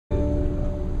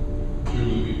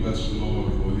bless the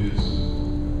Lord for his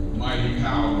mighty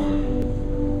power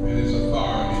and his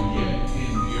authority yet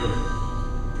in the earth.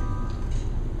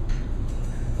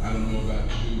 I don't know about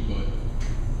you, but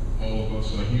all of us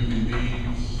are human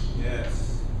beings.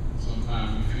 Yes.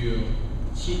 Sometimes we feel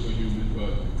superhuman,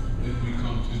 but then we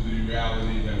come to the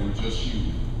reality that we're just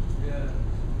human. Yeah.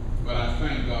 But I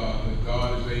thank God that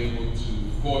God is able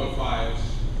to fortify us.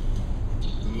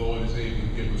 The Lord is able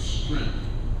to give us strength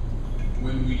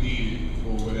when we need it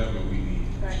or whatever we need.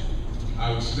 Right.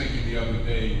 I was thinking the other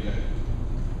day that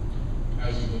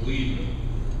as a believer,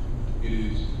 it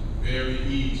is very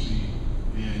easy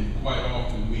and quite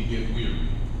often we get weary.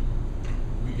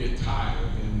 We get tired,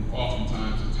 and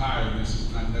oftentimes the tiredness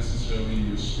is not necessarily in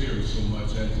your spirit so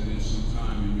much as it is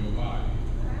sometimes in your body.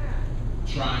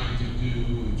 Trying to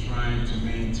do and trying to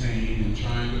maintain and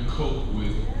trying to cope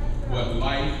with what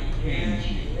life hands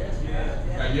you.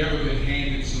 Have you ever been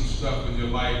handed some stuff in your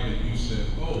life that you said,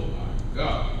 oh my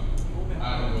God,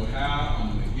 I don't know how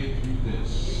I'm going to get through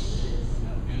this.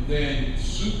 And then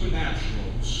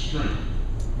supernatural strength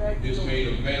is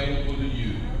made available to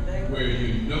you where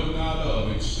you know not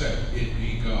of except it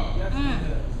be God.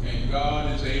 And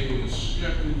God is able to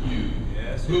strengthen you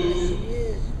who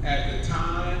at the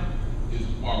time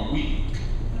are weak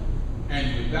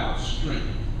and without strength.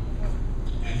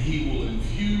 And he will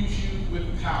infuse you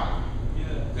with power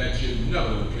that you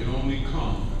know can only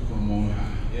come from on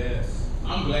high. Yes.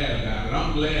 I'm glad about it.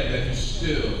 I'm glad that he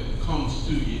still comes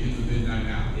to you in the midnight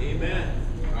hour. Amen.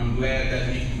 I'm glad that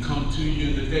he can come to you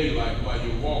in the daylight while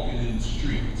you're walking in the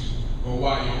street, or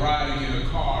while you're riding in a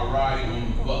car, riding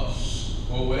on the bus,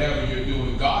 or whatever you're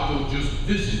doing. God will just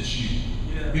visit you.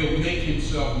 He'll make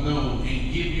himself known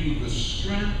and give you the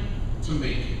strength to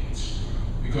make it.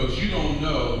 Because you don't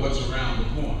know what's around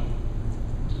the corner.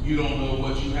 You don't know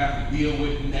what you have to deal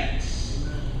with next.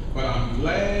 But I'm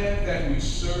glad that we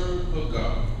serve a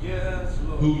God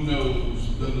who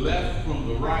knows the left from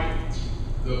the right,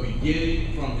 the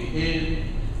beginning from the end,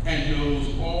 and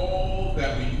knows all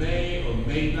that we may or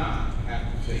may not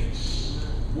have to face.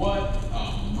 What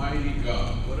a mighty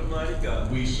God. What a mighty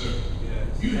God we serve.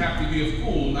 Yes. You have to be a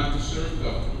fool not to serve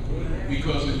God.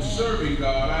 Because in serving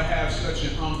God, I have such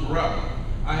an umbrella.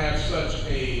 I have such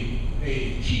a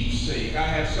keepsake. I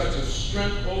have such a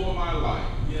strength over my life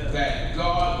that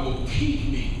God will keep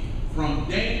me from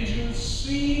dangers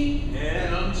seen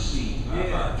and unseen.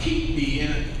 Keep me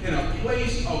in a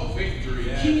place of victory.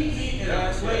 Keep me in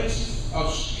a place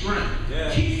of strength.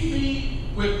 Keep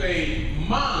me with a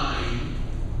mind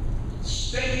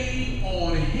stayed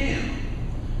on him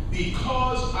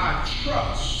because I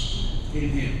trust in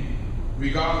him,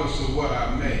 regardless of what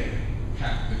I may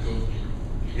have to go through.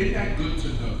 Isn't that good to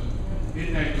know?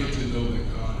 Isn't that good to know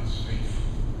that God is faithful?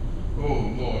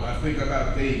 Oh, Lord, I think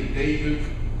about David. David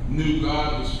knew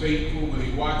God was faithful when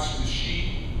he watched the sheep,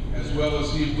 as well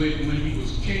as he went when he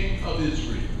was king of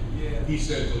Israel. He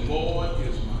said, the Lord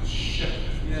is my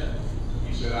shepherd.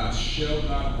 He said, I shall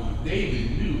not want.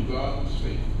 David knew God was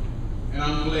faithful. And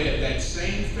I'm glad that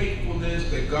same faithfulness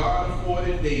that God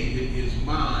afforded David is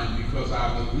mine because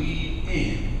I believe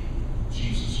in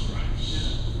Jesus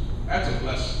Christ. That's a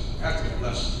blessing. That's a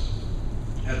blessing.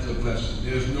 That's a blessing.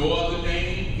 There's no other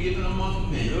name given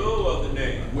among men. No other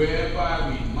name. Whereby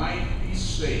we might be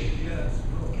saved.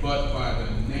 But by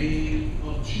the name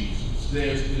of Jesus.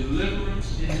 There's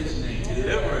deliverance in his name.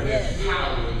 There's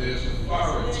power. There's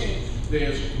authority.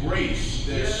 There's grace.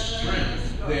 There's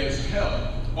strength. There's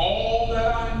help. All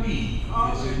that I need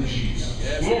is in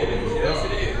Jesus. Glory to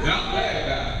God. And I'm glad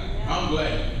about it. I'm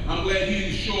glad. I'm glad he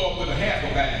didn't show up with a half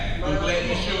a bag. I'm glad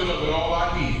he showed up with all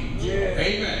I needed.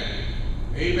 Amen.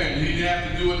 Amen. He didn't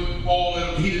have to do it all.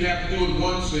 He didn't have to do it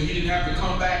once, and he didn't have to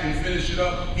come back and finish it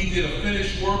up. He did a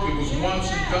finished work. It was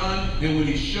once and done. And when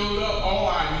he showed up, all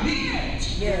I needed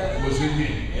was in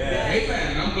him.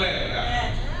 Amen. And I'm glad about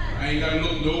it. I ain't got to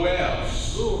look nowhere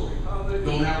else.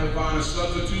 Don't have to find a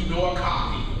substitute nor a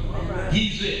copy.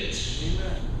 He's it.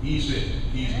 He's it.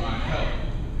 He's my help,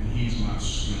 and he's my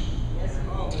strength.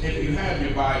 If you have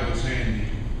your Bibles handy,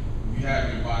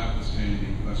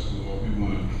 bless the Lord, we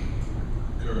want to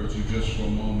encourage you just for a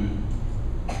moment.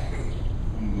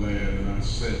 I'm glad, and I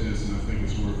said this, and I think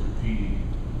it's worth repeating.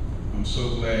 I'm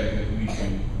so glad that we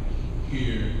can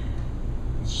hear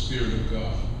the Spirit of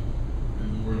God, and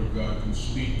the Word of God can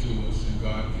speak to us, and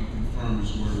God can confirm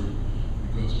his Word,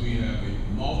 because we have a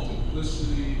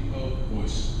multiplicity of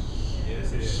voices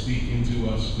speaking to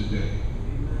us today.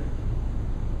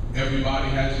 Everybody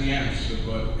has the answer,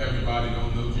 but everybody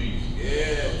don't know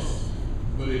Jesus.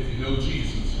 But if you know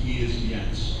Jesus, he is the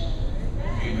answer.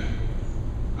 Amen.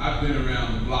 I've been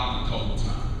around the block a couple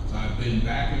times. I've been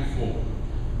back and forth.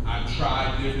 I've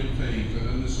tried different things, and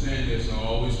understand this, I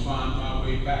always find my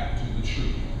way back to the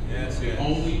truth. Yes, the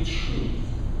only truth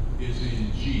is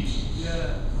in Jesus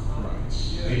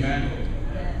Christ. Yes. Amen.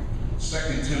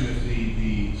 2 Timothy,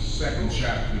 the 2nd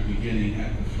chapter, beginning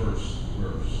at the 1st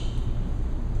verse.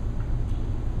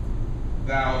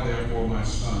 Thou therefore, my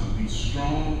son, be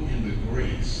strong in the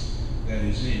grace that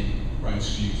is in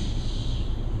Christ Jesus.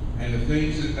 And the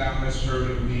things that thou hast heard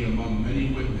of me among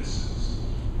many witnesses,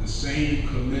 the same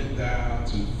commit thou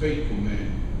to faithful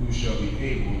men who shall be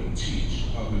able to teach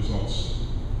others also.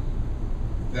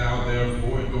 Thou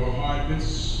therefore endure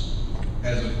hardness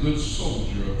as a good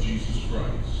soldier of Jesus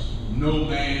Christ. No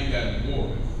man that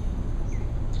warreth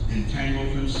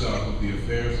entangleth himself with the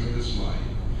affairs of this life,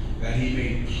 that he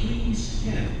may please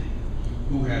him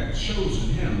who hath chosen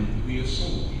him to be a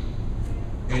soldier.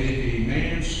 And if a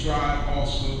man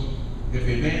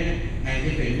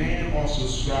also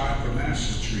strive for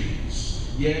masteries,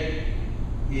 yet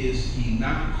is he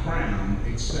not crowned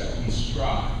except he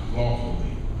strive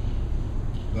lawfully.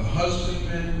 The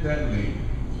husbandman that laboreth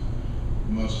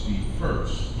must be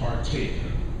first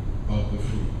partaker of the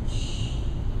fruits.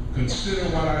 Consider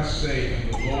what I say,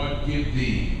 and the Lord give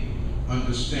thee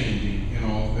understanding in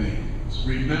all things.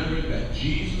 Remember that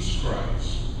Jesus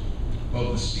Christ,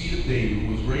 of the seed of David,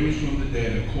 was raised from the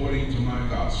dead according to my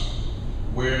gospel,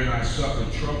 wherein I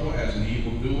suffered trouble as an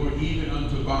evildoer, even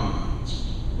unto bonds,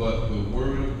 but the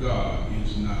word of God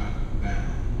is not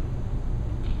bound.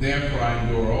 Therefore I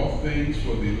endure all things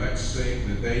for the elect's sake,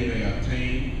 that they may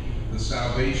obtain the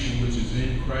salvation which is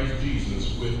in Christ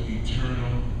Jesus with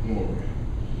eternal glory.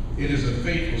 It is a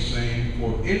faithful saying,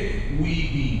 for if we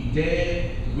be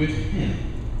dead with him,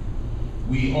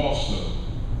 we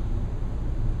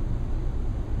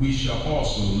shall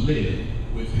also live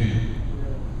with him.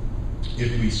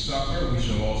 If we suffer, we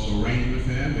shall also reign with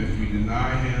him. If we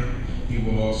deny him, he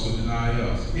will also deny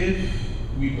us. If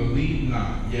we believe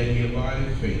not, yet he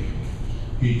abideth faithful.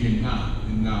 He cannot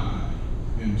deny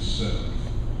himself.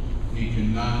 He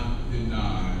cannot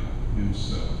deny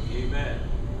himself. Amen.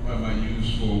 What I might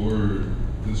use for a word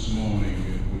this morning,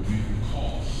 it would be the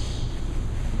cost.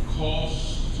 The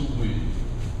cost to win.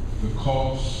 The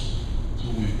cost to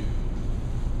win.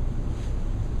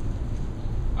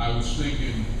 I was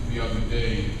thinking the other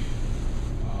day,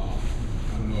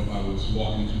 I don't know if I was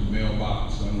walking to the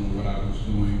mailbox, I don't know what I was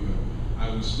doing, but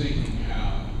I was thinking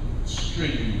how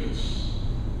strenuous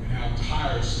and how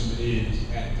tiresome it is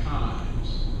at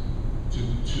times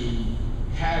to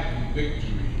have the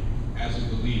victory as a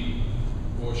believer,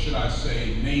 or should I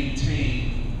say,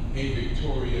 maintain a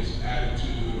victorious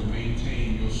attitude or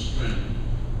maintain your strength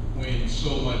when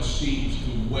so much seems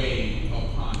to weigh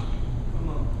upon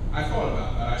you. I thought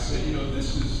about that. I said,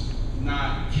 this is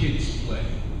not kids' play.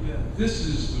 Yeah. This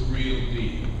is the real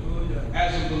deal. Oh, yeah.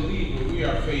 As a believer, we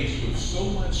are faced with so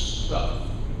much stuff.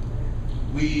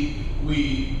 We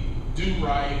do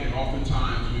right, and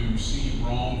oftentimes we receive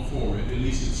wrong for it. At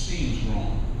least it seems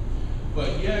wrong.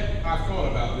 But yet, I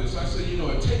thought about this. I said,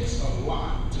 it takes a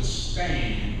lot to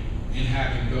stand in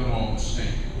having done all the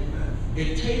standing.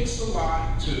 It takes a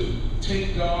lot to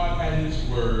take God at his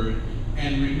word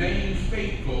and remain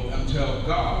faithful until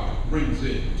God brings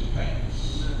it to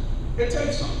pass. It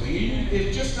takes something.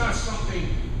 It's just not something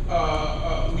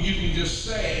you can just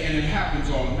say and it happens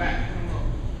automatically.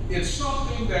 It's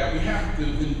something that we have to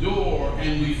endure,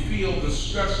 and we feel the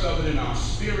stress of it in our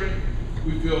spirit.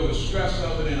 We feel the stress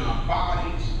of it in our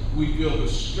bodies. We feel the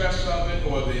stress of it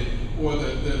or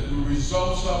the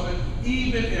results of it,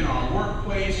 even in our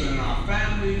workplace and in our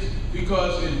families,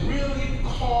 because it really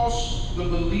costs the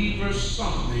believers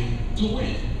something to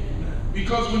win.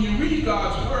 Because when you read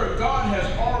God's word, God has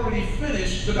already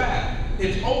finished the battle.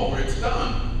 It's over. It's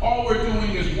done. All we're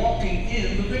doing is walking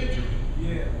in the victory.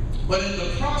 Yeah. But in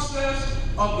the process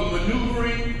of the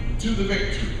maneuvering to the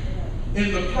victory,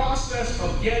 in the process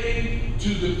of getting to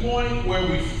the point where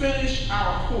we finish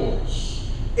our course,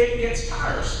 it gets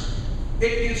tiresome.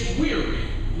 It gets weary.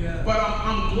 Yeah. But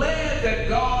I'm glad that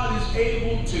God is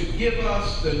able to give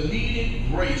us the needed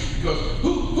grace, because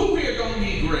who here don't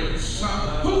need grace?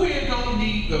 Who here don't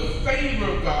need the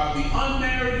favor of God, the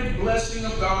unmerited blessing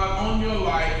of God on your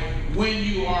life when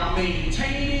you are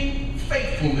maintaining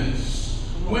faithfulness?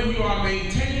 When you are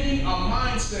maintaining a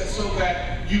mindset so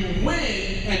that you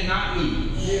win and not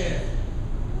lose. Yeah.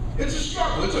 It's a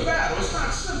struggle. It's a battle. It's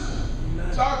not simple.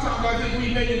 So a lot of times I think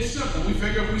we made it simple. We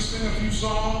figure if we sing a few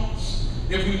songs,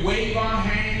 if we wave our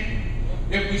hand,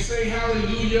 if we say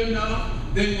hallelujah enough,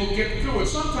 then we'll get through it.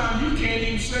 Sometimes you can't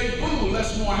even say boo,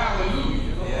 less more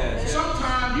hallelujah. Yes.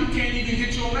 Sometimes you can't even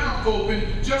get your mouth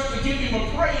open just to give him a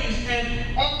praise,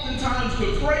 and oftentimes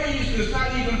the praise is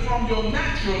not even from your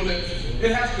natural lips.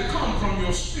 It has to come from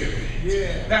your spirit.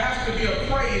 Yeah. There has to be a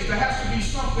praise. There has to be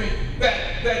something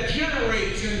that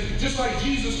generates. And just like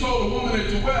Jesus told the woman at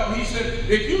the well, he said,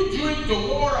 if you drink the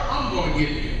water I'm going to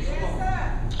give you.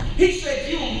 He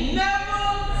said, you'll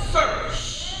never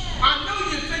thirst. I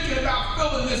know you're thinking about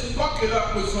filling this bucket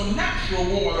up with some natural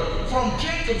water from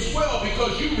Jacob's well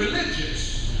because you're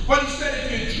religious. But he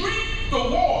said, if you drink the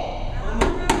water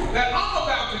that I'm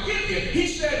about to give you, he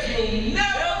said, you'll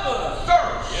never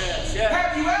thirst. Yes, yes.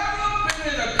 Have you ever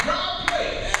been in a dry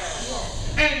place?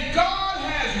 Yes. And God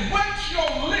has wet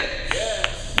your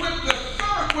lips with the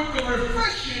thirst, with the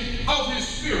refreshing of his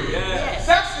spirit? Yes.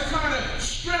 That's the kind of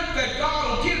strength that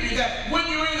God will give you, that when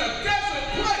you're in a desert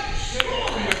place,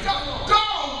 God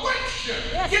will wet you.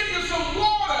 Yes. Give you some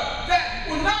water that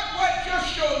will not wet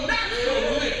just your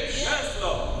natural lips. Yes,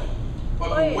 Lord. But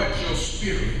will wet your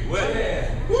spirit.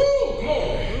 Woo,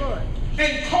 glory.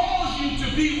 And cause you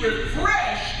to be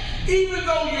refreshed even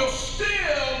though you're still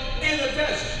in a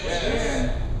desert.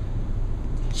 Yes.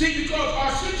 See, because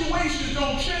our situations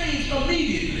don't change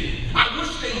immediately. I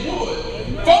wish they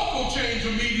would. Folk will change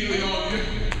immediately on you.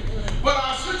 But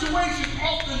our situations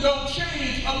often don't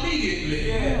change immediately.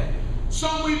 Yeah.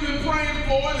 Some we've been praying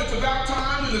for, and it's about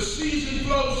time, and the season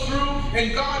flows through,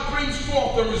 and God brings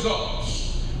forth the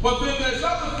results. But then there's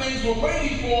other things we're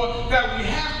waiting for that we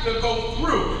have to go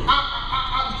through.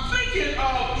 I'm thinking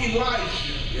of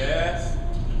Elijah. Yes.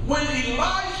 When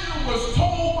Elijah was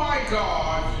told by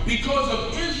God, because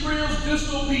of Israel's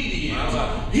disobedience,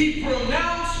 he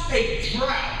pronounced a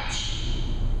drought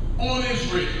on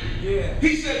Israel. Yeah.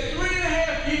 He said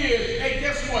 3.5 years, hey,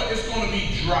 guess what? It's going to be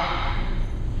dry.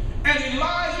 And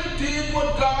Elijah did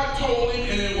what God told him,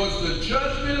 and it was the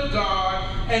judgment of God.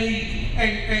 And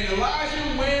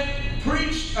Elijah went,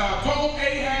 preached, told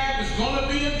Ahab it's going to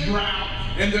be a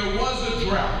drought, and there was a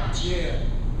drought. Yeah.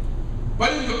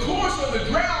 But in the course of the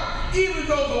drought, even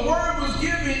though the word was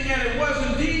given, and it was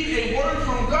indeed a word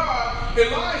from God,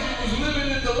 Elijah was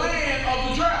living in the land of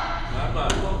the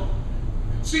drought.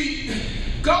 See,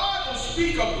 God will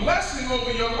speak a blessing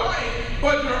over your life,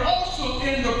 but you're also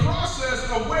in the process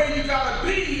of where you got to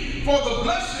be for the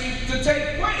blessing to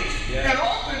take place. Yeah. And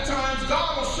oftentimes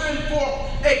God will send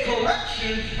forth a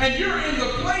correction, and you're in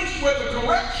the place where the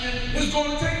correction is going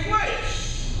to take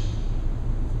place.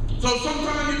 So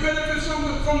sometimes you benefit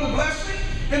from the blessing,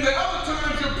 and the other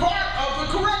times you're part of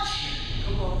the correction.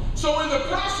 So in the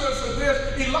process of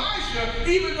this, Elijah,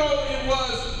 even though it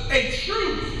was a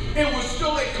truth, it was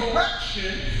still a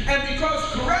correction. And because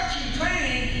correction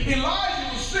came,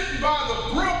 Elijah was sitting by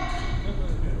the brook.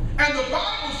 And the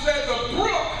Bible said the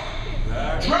brook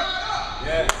dried up.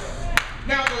 Yes.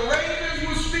 Now the ravens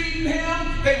was feeding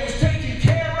him. They was taking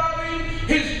care of him.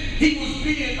 He was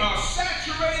being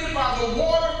saturated by the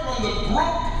water from the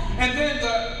brook. And then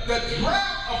the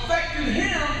drought affected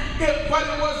him, but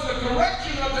it was the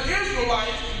correction of the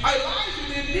Israelites. Elijah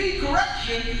didn't need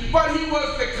correction, but he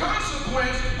was the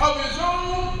consequence of his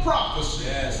own prophecy.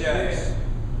 Yes, yes.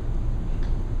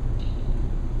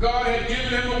 God had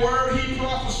given him a word, he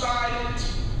prophesied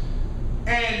it,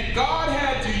 and God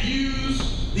had to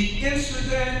use the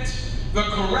incident, the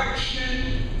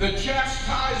correction, the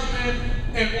chastisement,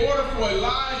 in order for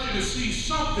Elijah to see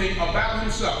something about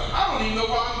himself. I don't even know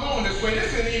why I'm going this way.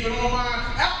 This isn't even on my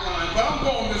outline, but I'm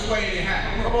going this way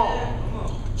anyhow. Come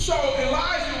on. So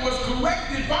Elijah was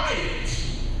corrected by it.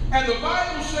 And the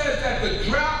Bible says that the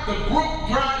brook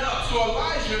dried up. So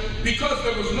Elijah, because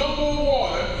there was no more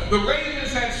water, the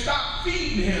ravens had stopped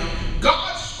feeding him.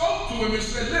 God spoke to him and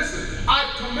said, listen,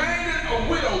 I've commanded a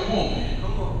widow woman.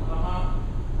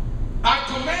 I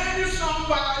commanded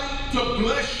somebody to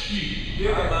bless you.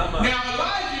 Yeah. Now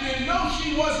Elijah didn't know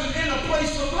she wasn't in a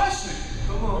place of blessing.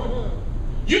 Come on.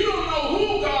 You don't know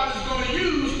who God is going to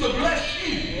use to bless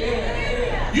you.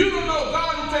 Yeah. You don't know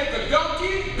God will take a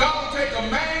donkey, God will take a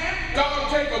man, God will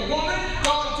take a woman,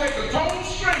 God will take a total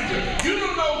stranger. You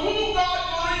don't know who God's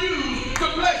going to use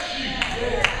to bless you.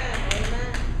 Yeah.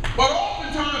 But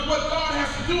oftentimes what God has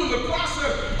to do in the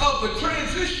process of the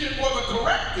transition or the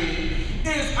correcting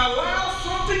is allow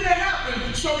something to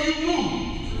happen so you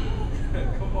move.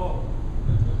 Come on.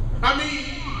 I mean,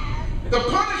 the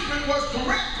punishment was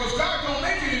correct because God don't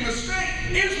make any mistake.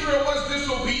 Israel was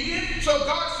disobedient, so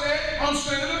God said, I'm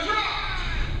sending a drought.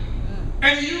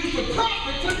 And he used the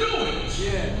prophet to do it.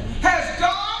 Yeah. Has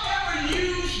God ever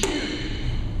used you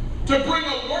to bring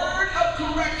a word of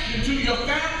correction to your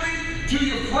family, to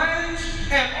your friends,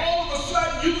 and all of a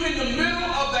sudden you in the middle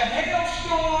of the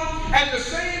hailstorm and the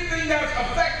same thing that's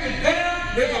affected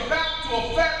them is about to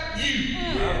affect you?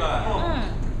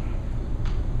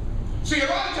 See, a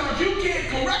lot of times you can't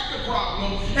correct the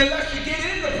problem unless you get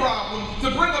in the problem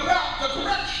to bring about the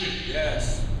correction.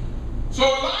 Yes. So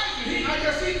Elijah, I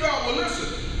guess he thought, well,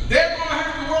 listen, they're going to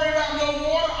have to worry about no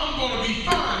water. I'm going to be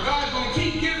fine. God's going to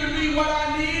keep giving me what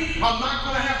I need. I'm not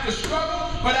going to have to struggle.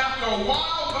 But after a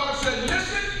while, God said,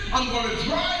 listen, I'm going to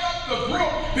dry up the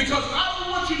brook because I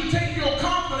don't want you to take your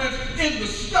confidence in the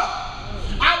stuff.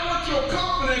 I want your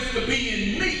confidence to be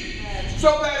in me.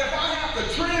 So that if I have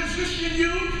to transition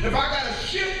you, if I got to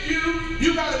shift you,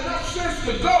 you got enough sense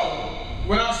to go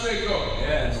when I say go.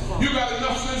 Yes. You got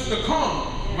enough sense to come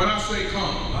when I say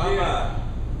come. Yeah.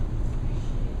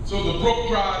 So the brook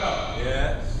dried up.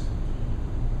 Yes.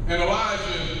 And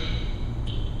Elijah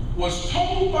was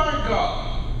told by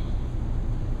God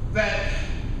that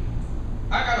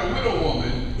I got a widow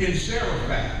woman in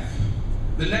Zarephath,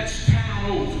 the next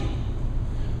town over,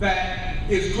 that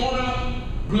is going to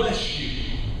bless you.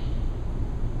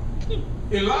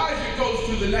 Elijah goes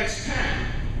to the next town,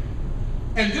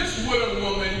 and this widow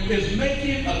woman is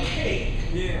making a cake.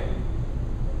 Yeah.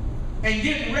 And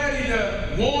getting ready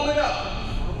to warm it up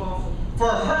for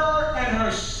her and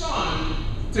her son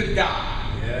to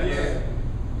die. Yes.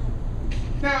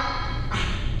 Now,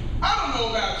 I don't know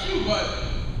about you, but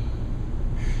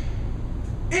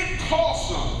it costs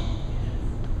something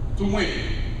to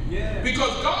win. Yeah.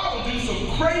 Because God will do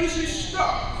some crazy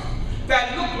stuff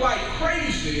that look like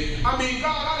crazy. I mean,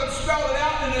 God, I done spelled it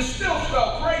out and it still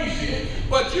spelled crazy.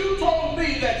 But you told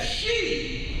me that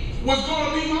she was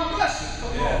going to be my blessing.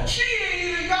 Yeah. She ain't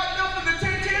even got nothing to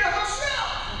take care of herself.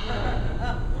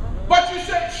 But you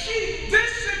said this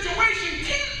situation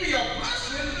can't be a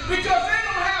blessing because they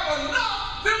don't have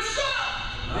enough themselves.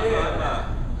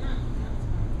 Yeah.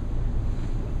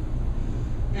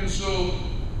 And so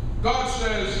God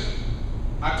says,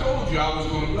 I told you I was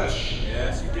going to bless you.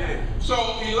 Yes, you did. So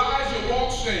Elijah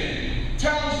walks in,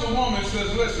 tells the woman,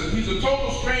 says, listen, he's a total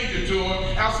stranger to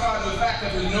her outside of the fact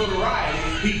of his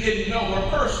notoriety. He didn't know her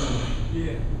personally.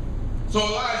 Yeah. So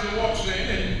Elijah walks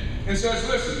in and says,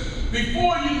 listen,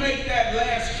 before you make that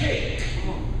last cake,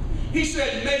 he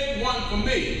said, make one for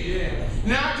me. Yeah.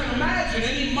 Now I can imagine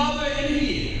any mother in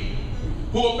here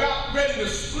who about ready to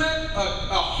split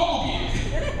a hoagie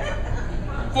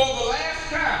for the last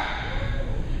time.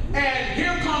 And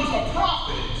here comes a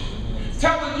prophet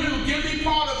telling you, give me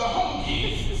part of the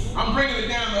hoagie. I'm bringing it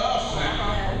down to us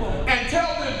now. And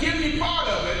tell them, give me part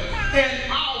of it,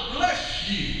 and I'll bless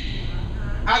you.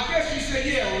 I guess you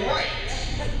say, yeah, right.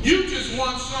 You just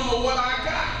want some of what I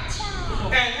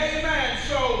got. And amen.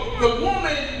 So the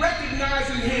woman,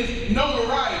 recognizing his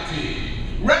notoriety,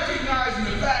 recognizing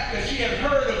the fact that she had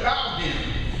heard about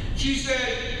him, she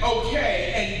said,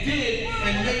 okay, and did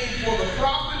and made for the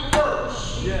prophet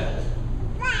first. Yes.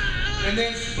 And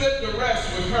then split the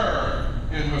rest with her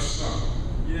and her son.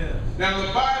 Yes. Now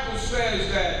the Bible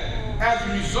says that as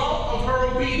a result of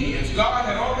her obedience, God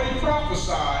had already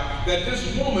prophesied that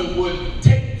this woman would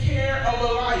take care of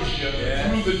Elisha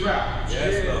through the drought.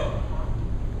 Yes, Lord.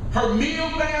 Her meal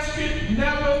basket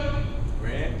never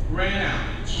ran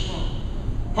out.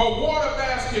 Her water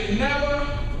basket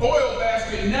oil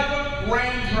basket never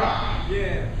ran dry.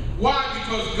 Yeah. Why?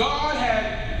 Because God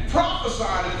had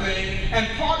prophesied a thing, and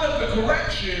part of the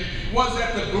correction was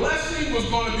that the blessing was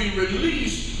going to be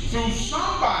released through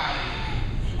somebody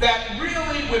that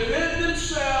really within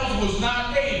themselves was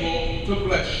not able to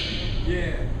bless you.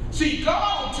 Yeah. See,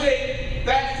 God will take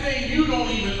that thing you don't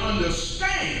even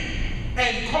understand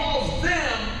and cause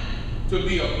them to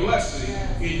be a blessing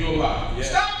in your life. Yeah.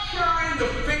 Stop trying to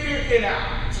figure it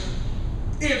out.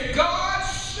 If God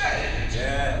said it,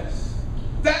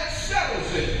 that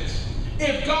settles it.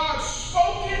 If God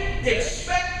spoke it,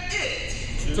 expect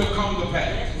it to come to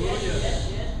pass.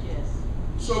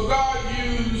 So God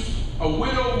used a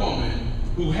widow woman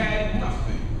who had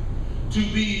nothing to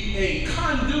be a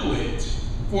conduit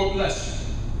for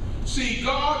blessing. See,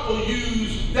 God will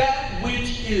use that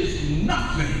which is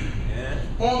nothing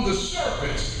on the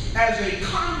surface as a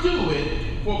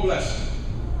conduit for blessing.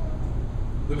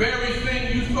 The very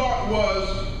thing you thought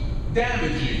was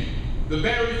damaging, the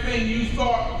very thing you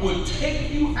thought would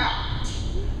take you out,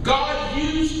 God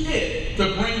used it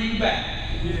to bring you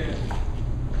back. Yeah.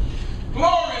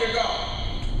 Glory to God.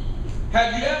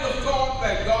 Have you ever thought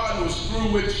that God was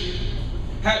through with you?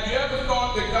 Have you ever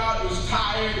thought that God was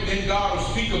tired and then God will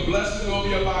speak a blessing over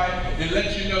your life and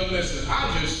let you know, listen,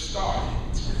 I just started.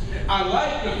 I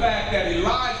like the fact that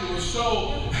Elijah was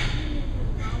so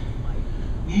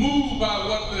moved by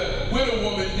what the widow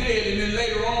woman did, and then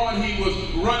later on he was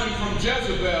running from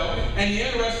Jezebel, and the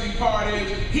interesting part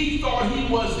is he thought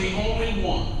he was the only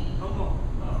one.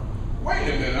 Wait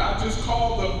a minute, I just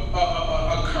called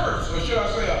a curse, or should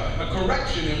I say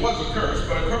correction. It was a curse,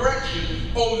 but a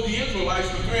correction over the Israelites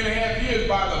for 3.5 years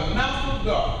by the mouth of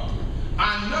God.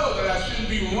 I know that I shouldn't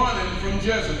be running from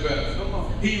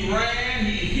Jezebel. He ran,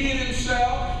 he hid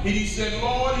himself, and he said,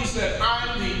 Lord, he said,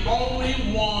 I'm the only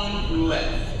one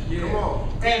left. Yeah.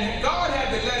 And God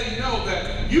had to let him know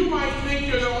that you might think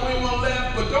you're the only one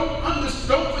left, but don't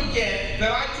forget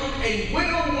that I took a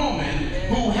widow woman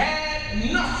who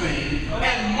had nothing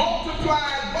and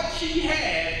multiplied what she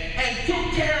had and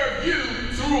took care of you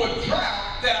through a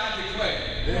drought that I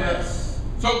declared. Yes.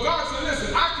 So God said,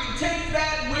 listen, I can take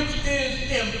that which is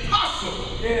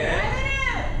impossible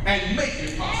and make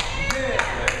it possible.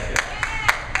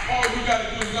 All you got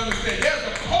to do is understand there's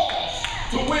a cost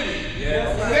to winning.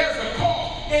 There's a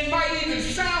cost. It might even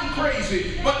sound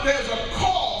crazy, but there's a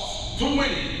cost to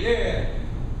winning.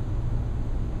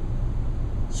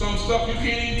 Some stuff you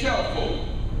can't even tell folks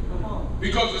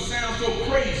because it sounds so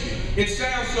crazy. It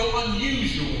sounds so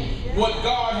unusual what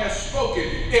God has spoken.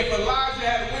 If Elijah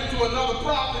had went to another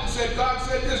prophet and said, God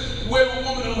said this widow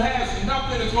woman who has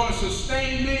nothing is going to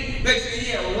sustain me, they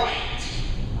say, yeah, right.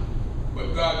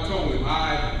 But God told him,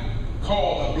 I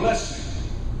called a blessing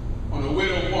on a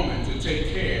widow woman to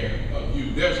take care of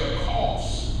you. There's a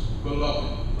cost,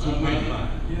 beloved, to winning.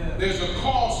 There's a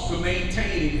cost to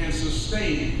maintaining and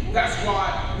sustaining. That's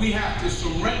why we have to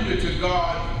surrender to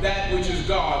God that which is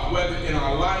God, whether in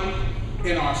our life,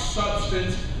 in our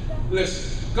substance.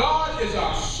 Listen, God is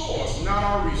our source, not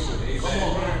our resource.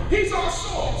 He's our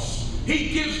source.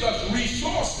 He gives us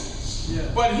resources,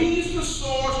 but he's the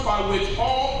source by which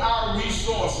all our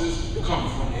resources come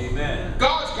from. Amen.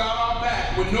 God's got our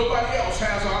back when nobody else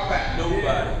has our back.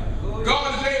 Nobody.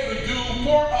 God is able to do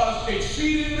for us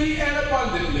exceedingly and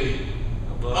abundantly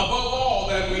above all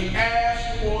that we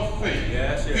ask or think.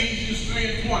 Ephesians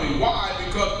 3:20. Why?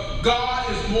 Because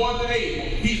God is more than able.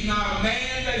 He's not a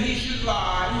man that he should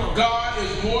lie. God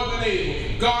is more than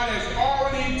able. God has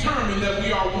already determined that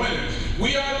we are winners.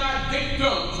 We are not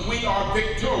victims. We are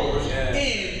victors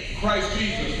in Christ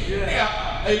Jesus.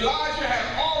 Elijah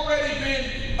had already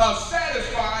been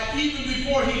satisfied even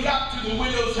before he got to the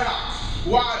widow's house.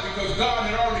 Why? Because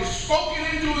God had already spoken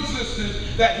into existence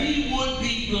that he would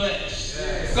be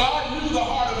blessed. God knew the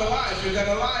heart of Elijah, that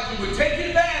Elijah would take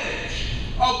advantage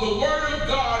of the word of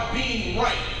God being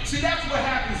right. See, that's what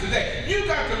happens today. You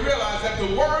got to realize that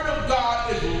the word of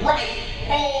God is right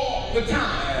all the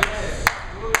time.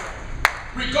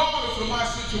 Regardless of my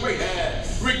situation.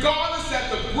 Regardless that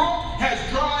the brook has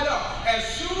dried up. As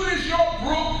soon as your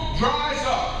brook dries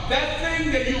up, that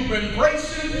thing that you've been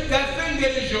embracing, that thing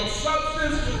that is your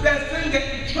substance, that thing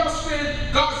that you trust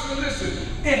in, God said, listen,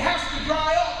 it has to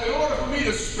dry up in order for me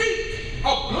to speak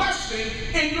a blessing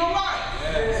in your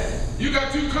life. You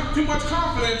got too much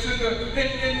confidence in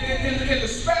the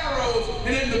sparrows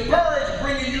and in the birds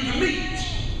bringing you the meat.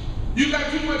 You got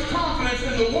too much confidence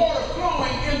in the water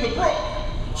flowing in the brook.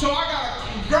 So I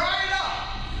got to dry it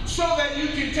up so that you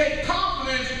can take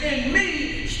confidence in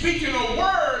me speaking a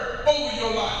word over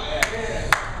your life.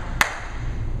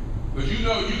 Because you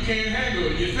know you can't handle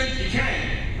it. You think you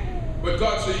can. But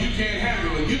God said you can't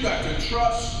handle it. You got to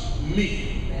trust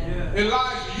me.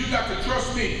 Elijah, you got to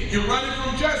trust me. You're running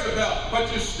from Jezebel,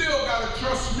 but you still got to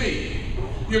trust me.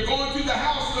 You're going to the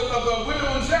house of the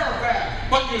widow in Zarephath,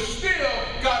 but you still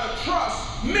got to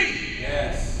trust me.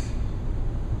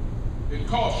 It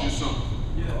costs you something.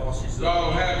 God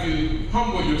will have you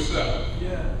humble yourself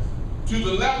to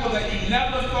the level that you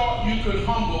never thought you could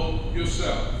humble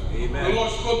yourself. Amen. The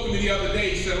Lord spoke to me the other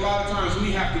day. He said a lot of times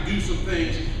we have to do some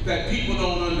things that people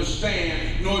don't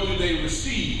understand, nor do they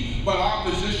receive. But our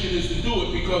position is to do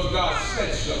it because God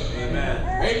said so.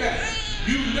 Amen. Amen.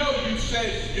 You know you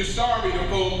said you're sorry to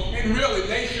folk, and really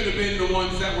they should have been the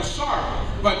ones that were sorry.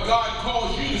 But God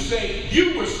calls you to say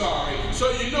you were sorry. So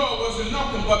you know it wasn't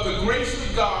nothing but the grace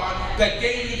of God that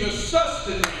gave you the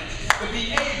sustenance to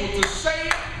be able to say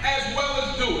it as well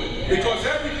as do it. Because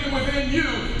everything within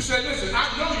you said, listen, I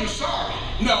know you're sorry.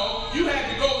 No, you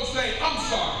had to go and say, I'm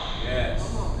sorry.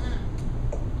 Yes.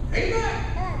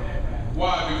 Amen.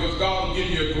 Why? Because God will give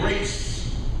you a grace.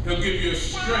 He'll give you a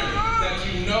strength that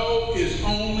you know is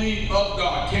only of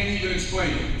God. Can't even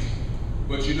explain it.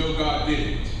 But you know God did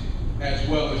it as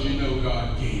well as you know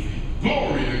God gave it.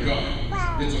 Glory to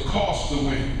God. It's a cost to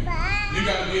win. You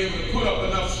got to be able to put up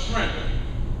enough strength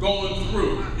going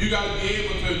through. You got to be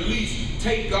able to at least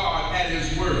take God at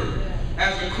his word.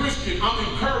 As a Christian, I'm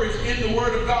encouraged in the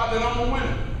word of God that I'm a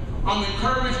winner. I'm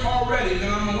encouraged already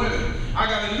that I'm a winner. I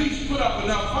got to at least put up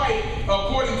enough fight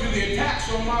according to the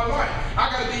attacks on my life. I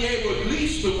got to be able at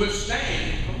least to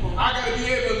withstand. I got to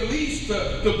be able at least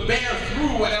to bear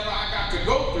through whatever I got to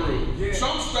go through.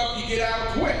 Some stuff you get out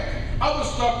of quick. Other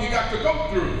stuff you got to go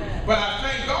through. But I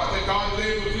thank God that God is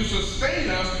able to sustain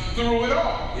us through it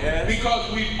all. Yes.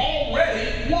 Because we've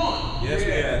already won. Yes,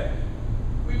 we have.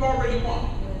 We've already won.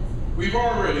 We've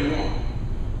already won.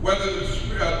 Whether the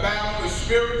battle is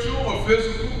spiritual or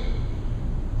physical,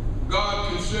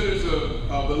 God considers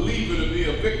a believer to be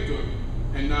a victor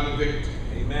and not a victim.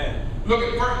 Amen. Look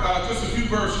at just a few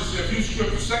verses here, a few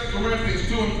scriptures. 2 Corinthians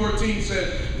 2 and 14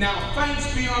 says, "Now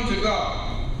thanks be unto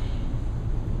God,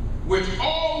 which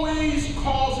always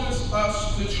causes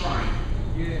us to triumph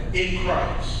in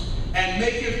Christ, and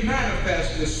maketh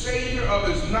manifest the Savior of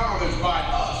his knowledge by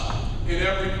us in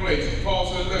every place."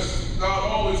 Paul says that God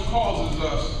always causes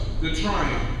us to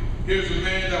triumph. Here's a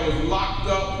man that was locked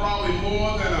up probably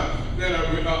more than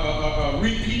a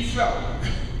repeat felon.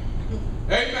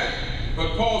 Amen.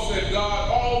 But Paul said God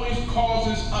always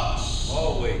causes us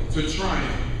to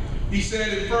triumph. He said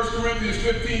in 1 Corinthians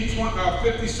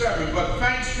 15:57, "But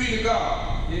thanks be to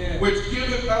God, which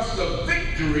giveth us the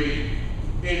victory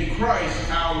in Christ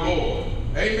our Lord."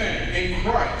 Amen. In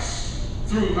Christ,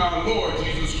 through our Lord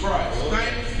Jesus Christ.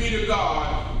 Thanks be to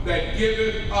God that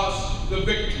giveth us the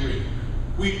victory.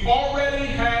 We've already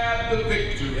had the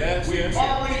victory. We've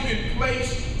already been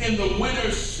placed in the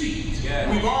winner's seat.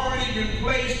 We've already been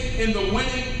placed in the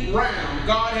winning round.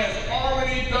 God has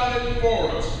already done it for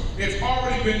us. It's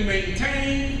already been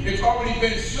maintained. It's already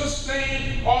been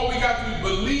sustained. All we got to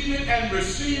believe it and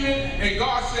receive it. And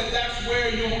God said that's where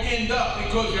you'll end up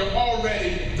because you're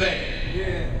already there.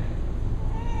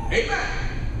 Amen.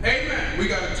 Amen. We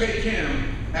got to take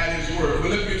him at his word.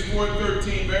 Philippians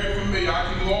 4:13, very familiar.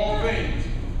 "I can do all things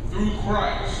through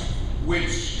Christ, which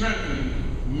strengthened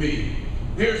me."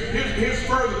 Here's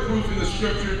further proof in the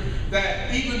scripture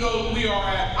that even though we are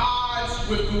at odds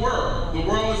with the world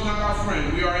is not our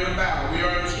friend. We are in a battle. We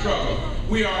are in a struggle.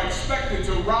 We are expected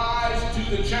to rise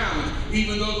to the challenge.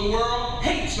 Even though the world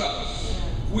hates us,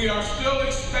 we are still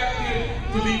expected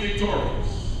to be victorious.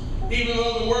 Even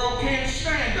though the world can't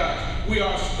stand us, we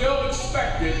are still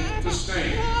expected to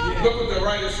stand. Look what the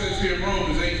writer says here in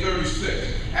Romans 8:36.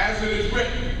 "As it is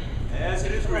written,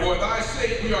 for thy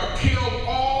sake we are killed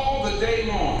all the day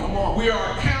long. We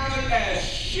are counted as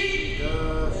sheep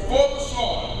for the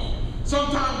slaughter."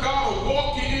 Sometimes God will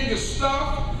walk you into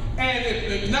stuff, and if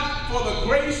it's not for the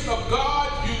grace of God,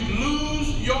 you lose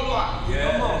your life.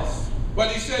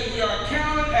 But he said we are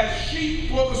counted as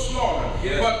sheep for the slaughter.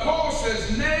 But Paul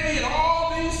says, "Nay, in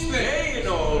all these things,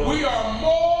 we are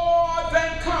more than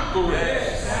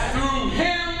conquerors through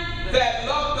him that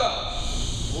loved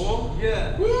us."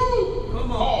 Woo!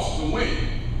 Cost to win.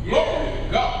 Glory to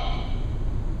God.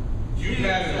 You've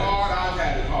had it hard, I've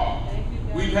had it hard.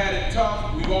 We've had it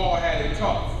tough, we've all had it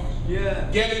tough.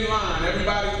 Get in line.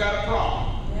 Everybody's got a problem.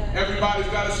 Everybody's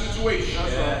got a situation.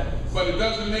 But it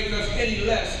doesn't make us any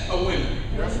less a winner.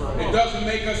 It doesn't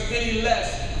make us any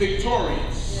less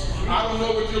victorious. I don't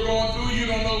know what you're going through. You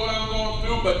don't know what I'm going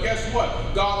through. But guess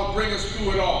what? God will bring us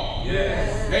through it all.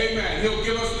 Amen. He'll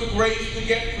give us the grace to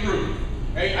get through.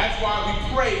 Hey, that's why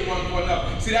we pray one for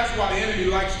another. See, that's why the enemy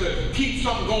likes to keep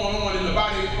something going on in the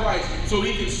body of Christ so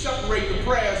he can separate the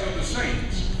prayers of the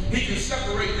saints. He can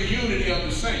separate the unity of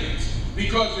the saints.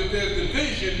 Because if there's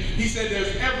division, he said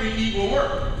there's every evil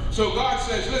work. So God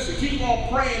says, listen, keep on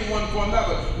praying one for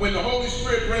another. When the Holy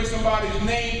Spirit brings somebody's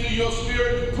name to your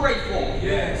spirit, pray for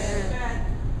them.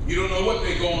 You don't know what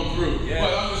they're going through.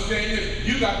 But understand this,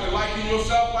 you got to liken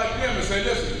yourself like them and say,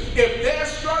 listen, if they're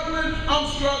struggling, I'm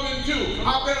struggling too.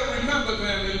 I better remember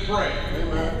them and pray.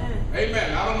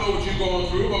 Amen. I don't know what you're going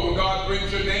through, but when God brings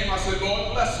your name, I said,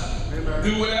 Lord, bless them.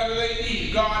 Do whatever they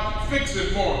need. God, fix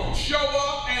it for them. Show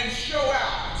up and show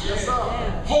out.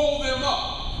 Hold them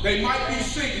up. They might be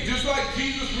sinking. Just like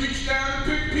Jesus reached down and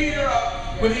picked Peter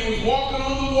up when he was walking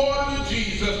on the water with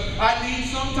Jesus. I need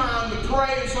some time to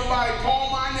pray and somebody call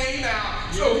my name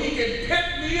out so he can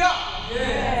pick me up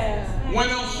when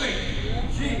I'm sinking.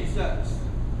 Jesus.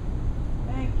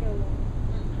 Thank you,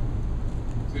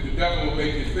 Lord. See, the devil will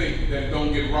make you think that it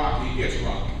don't get rocky. It gets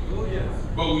rocky.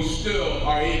 But we still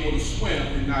are able to swim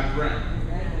and not drown.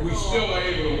 We still are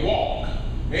able to walk,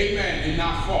 amen, and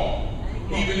not fall.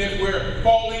 Even if we're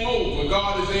falling over,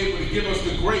 God is able to give us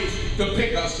the grace to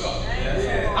pick us up.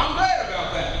 I'm glad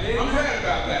about that. I'm glad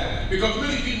about that. Because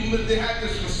many people, they have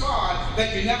this facade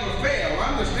that you never fail.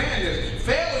 I understand this.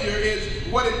 Failure is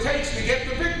what it takes to get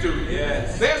the victory.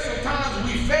 There's some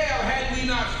times we fail. Had we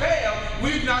not failed,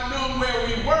 we've not known where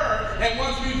we were. And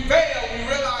once we failed, we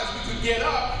realized we could get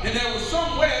up and there was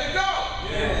somewhere to go.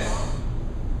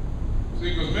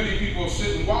 See, because many people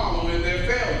sit and wallow in their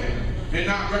failure and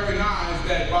not recognize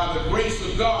that by the grace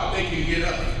of God they can get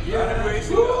up. The grace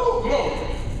of God.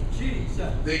 Glory.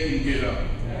 Jesus. they can get up.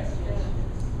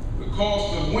 The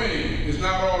cost of winning is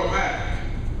not automatic.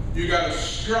 You got to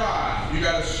strive. You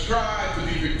got to strive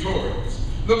to be victorious.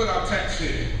 Look at our text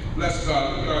here. Bless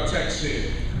God. Look at our text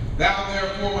here. Thou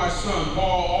therefore, my son,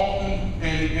 Paul often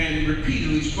and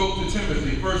repeatedly spoke to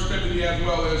Timothy, 1 Timothy as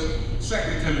well as 2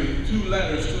 Timothy, 2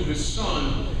 letters to his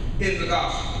son in the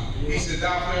gospel. He said,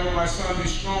 thou therefore, my son, be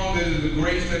strong, that is the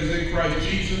grace that is in Christ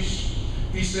Jesus.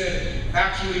 He said,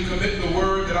 actually commit the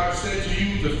word that I've said to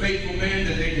you, to faithful men,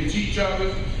 that they can teach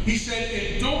others. He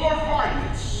said, endure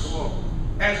hardness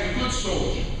as a good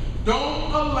soldier.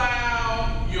 Don't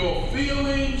allow your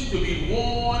feelings to be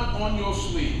worn on your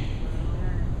sleeve.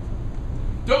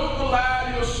 Don't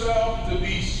allow yourself to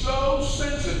be so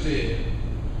sensitive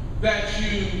that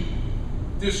you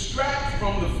distract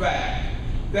from the fact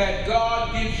that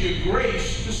God gives you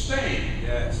grace to stand.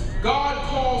 Yes. God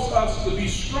calls us to be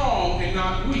strong and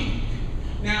not weak.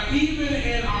 Now, even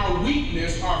in our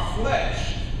weakness, our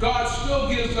flesh, God still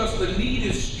gives us the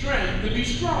needed strength to be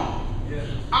strong. Yes.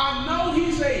 I know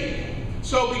He's able.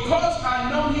 So because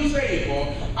I know He's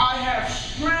able, I have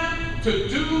strength to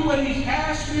do what He's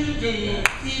asked me to do,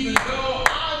 even though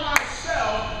I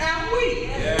myself am weak.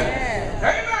 Yes.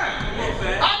 Amen.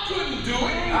 Amen. I couldn't do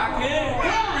it. I can.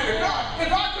 Glory to God.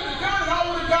 If I could have done it,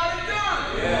 I would have got it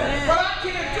done. Yes. But I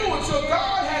can't do it. So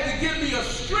God had to give me a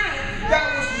strength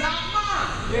that was not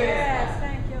mine. Yes,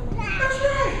 thank you, Lord. That's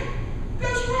right.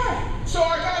 That's right. So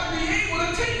I got to be able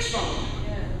to take something.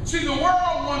 See, the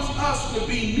world wants us to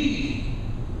be needy.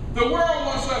 The world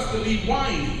wants us to be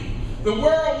whiny. The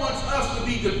world wants us to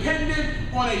be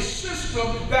dependent on a system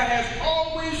that has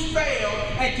always failed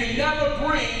and can never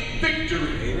bring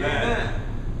victory. Amen.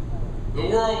 The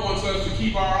world wants us to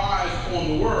keep our eyes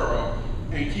on the world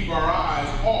and keep our eyes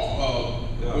off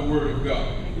of the Word of God.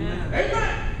 Amen.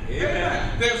 Amen.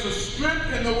 Amen. There's a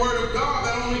strength in the Word of God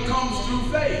that only comes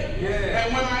through faith. Yeah.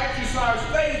 And when I exercise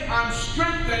faith, I'm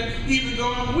strengthened even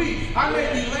though I'm weak. I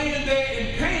may be laying there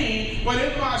in pain, but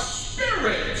in my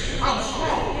spirit, I'm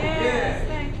strong. Yes,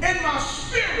 thank you. In my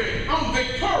spirit, I'm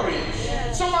victorious.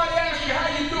 Yes. Somebody asks you,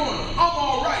 how you doing? I'm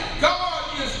all right.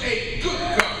 God is a good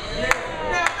God.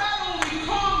 Now, that only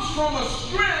comes from a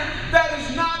strength that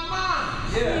is not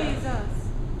mine. Jesus.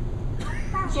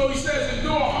 So he says,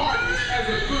 endure hardness as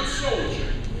a good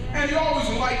soldier. And he always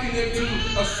likened it to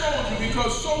a soldier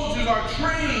because soldiers are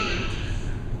trained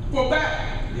for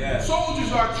battle. Yes.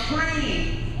 Soldiers are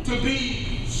trained to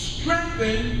be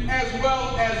strengthened as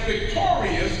well as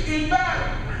victorious in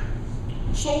battle.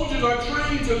 Soldiers are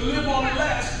trained to live on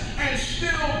less and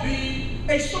still be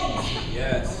a soldier.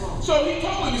 Yes. So he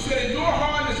told him, he said, endure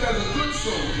hardness as a good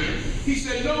soldier. He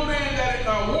said, no man that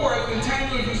warreth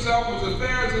entangles himself with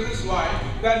affairs of this life,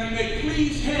 that he may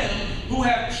please him who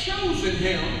hath chosen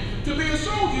him to be a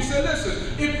soldier. He said,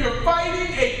 listen, if you're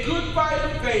fighting a good fight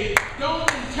of faith, don't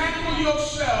entangle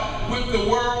yourself with the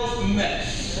world's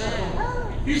mess.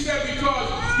 He said, because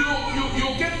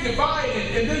you'll get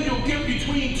divided and then you'll get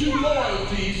between two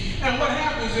loyalties, and what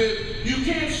happens is you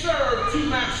can't serve two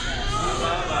masters.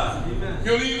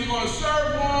 You're either going to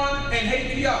serve one and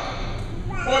hate the other,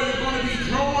 or you're going to be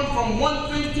drawn from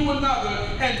one thing to another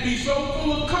and be so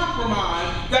full of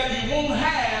compromise that you won't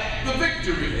have the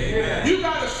victory. Amen. You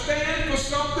got to stand for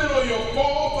something or you'll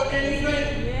fall for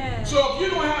anything. Yeah. So if you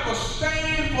don't have a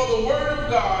stand for the Word of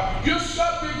God, you're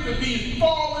subject to be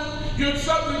falling, you're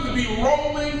subject to be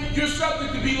rolling, you're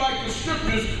subject to be like the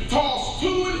scriptures, tossed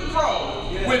to and fro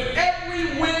with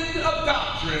every wind of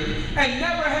doctrine and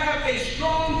never have a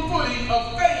strong footing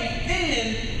of faith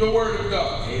in the Word of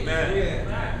God. Amen.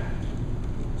 Yeah.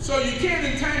 So you can't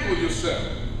entangle yourself.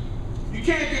 You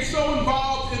can't get so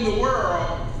involved in the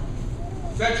world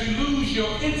that you lose your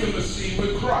intimacy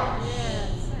with Christ.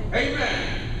 Yes,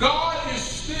 Amen. God is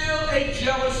still a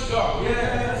jealous God.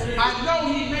 Yes. I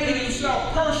know He made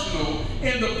Himself personal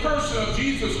in the person of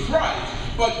Jesus Christ,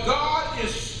 but God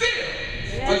is still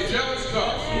a jealous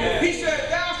God. Yes. He said,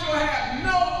 thou shalt have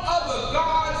no other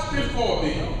gods before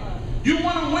me. You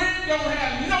want to win? Don't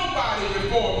have nobody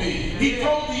before me. He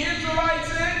told the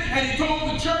Israelites and He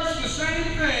told the church the same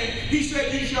thing. He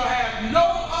said, you shall have no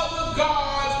other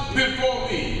gods before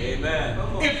me. Amen.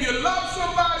 If you love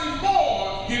somebody more,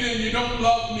 then you don't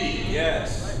love me.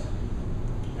 Yes.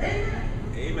 Amen.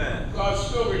 Amen. God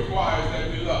still requires that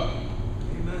we love Him.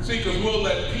 Amen. See, because we'll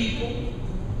let people,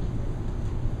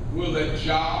 we'll let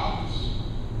jobs,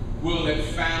 we'll let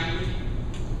family,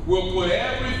 we'll put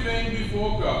everything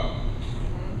before God,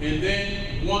 and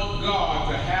then want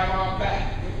God to have our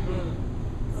back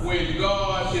when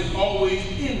God is always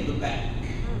in the back.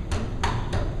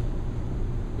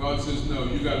 God says, no,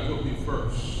 you got to put me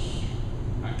first.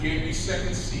 I can't be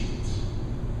second seat.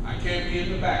 can't be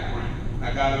in the background.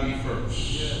 I got to be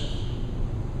first. Yes.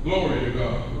 Glory to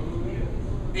God.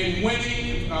 In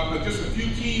winning, just a few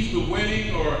keys to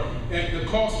winning, and the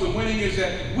cost of winning is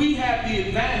that we have the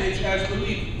advantage as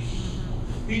believers.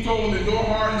 He told them, endure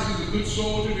hardness is a good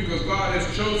soldier because God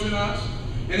has chosen us.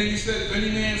 And then he said, if any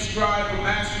man strive for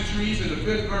masteries, in the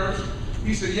 5th verse,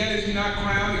 he said, yet is he not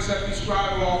crowned except he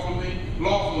strive lawfully.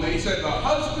 He said, the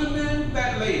husbandman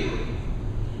that laboreth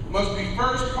must be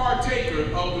first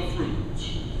partaker of the fruit.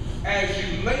 As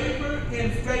you labor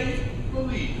in faith,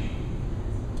 believing,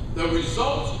 the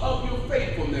results of your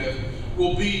faithfulness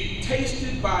will be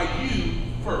tasted by you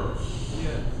first.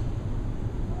 Yes.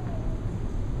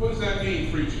 What does that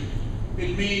mean, preacher?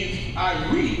 It means I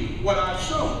reap what I've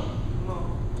sown.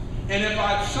 And if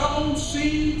I've sown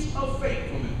seeds of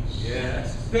faithfulness,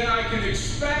 yes, then I can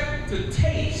expect to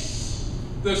taste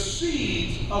the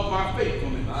seeds of my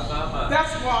faithfulness.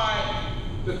 That's why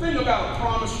the thing about a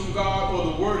promise from God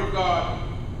or the Word of God,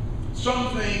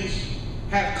 some things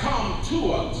have come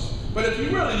to us, but if you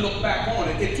really look back on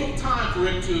it, it took time for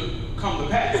it to come to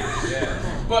pass.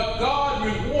 yes, But God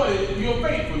rewarded your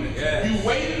faithfulness. yes. You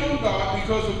waited on God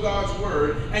because of God's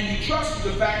Word, and you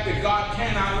trusted the fact that God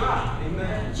cannot lie.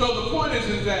 Amen. So the point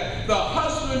is that the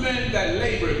husbandman that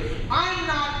labored, I'm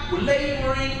not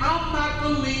laboring, I'm not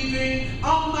believing,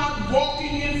 I'm not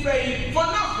walking in faith for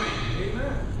nothing.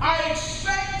 Amen. I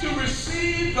expect to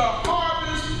receive the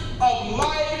harvest of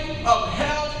life, of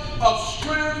health, of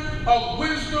strength, of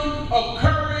wisdom, of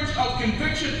courage, of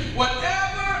conviction.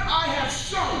 Whatever I have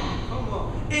sown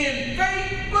in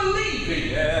faith believing,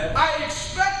 yes, I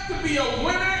expect to be a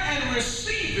winner and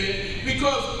receive it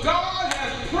because God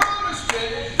has promised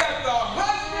it that the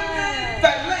husbandman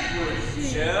that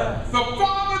laboreth, yeah, the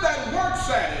farmer that works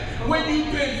at it, when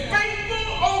you've been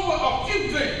faithful over a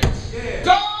few things, yeah,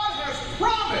 God has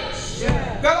promised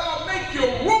yeah, that I'll make you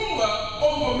ruler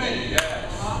over many. yes.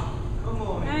 Come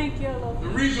on. Thank you, Lord. The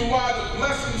reason why the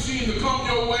blessings seem to come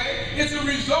your way is a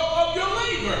result of your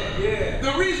labor. Yeah.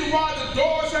 The reason why the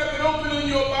doors have been opened in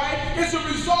your life is a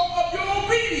result of your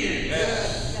obedience.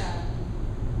 Yes.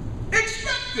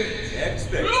 Expect it.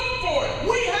 Expect. Look for it.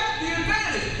 We have the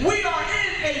advantage. We are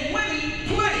in a winning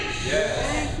place.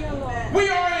 Yes. Thank you, Lord. We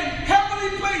are in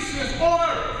heavenly places on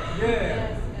earth. Yeah.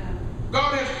 Yes, God.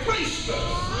 God has placed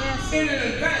us in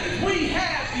an advantage. We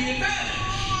have the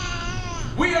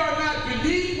advantage. We are not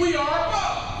beneath, we are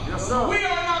above. Yes, sir. We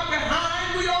are not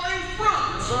behind, we are in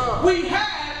front. Yes, sir. We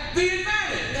have the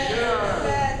advantage.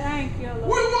 Yeah. Thank you, We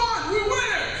Lord. won, we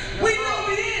winners. We know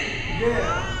the end.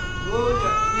 Yeah.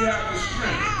 Hallelujah. We have the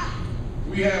strength.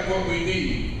 We have what we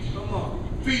need. Come on.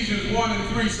 Ephesians 1 and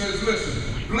 3 says, listen,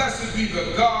 blessed be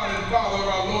the God and Father of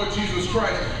our Lord Jesus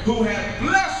Christ, who hath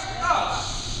blessed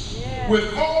us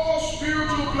with all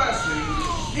spiritual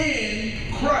blessings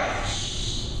in Christ.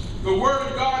 The Word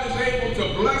of God is able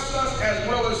to bless us as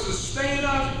well as sustain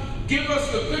us, give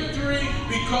us the victory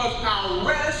because our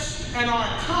rest and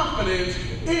our confidence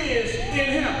is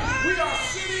in Him. We are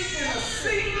sitting in a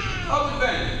seat of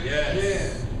advantage.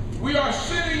 Yes. We are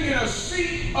sitting in a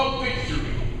seat of victory.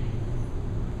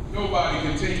 Nobody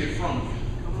can take it from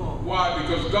you. Come on. Why?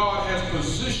 Because God has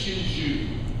positioned you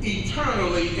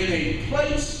eternally in a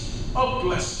place of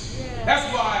blessing.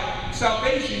 That's why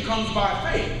salvation comes by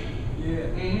faith. Yeah.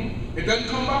 It doesn't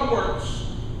come by works.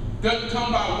 It doesn't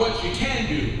come by what you can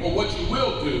do or what you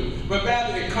will do, but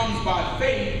rather it comes by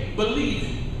faith,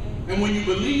 believing. And when you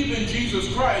believe in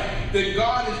Jesus Christ, then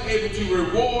God is able to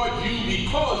reward you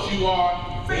because you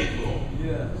are faithful.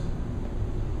 Yes.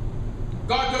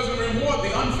 God doesn't reward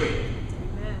the unfaithful.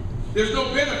 There's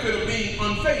no benefit of being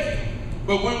unfaithful.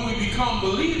 But when we become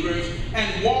believers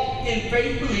and walk in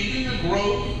faith, believing the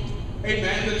growth,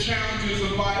 amen, the challenges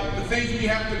of life, the things we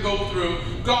have to go through,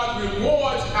 God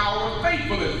rewards our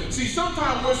faithfulness. See,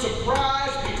 sometimes we're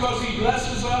surprised because He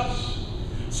blesses us.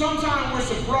 Sometimes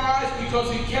we're surprised because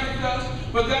He kept us.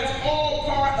 But that's all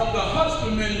part of the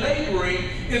husbandman laboring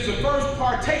is the first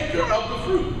partaker of the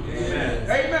fruit. Amen.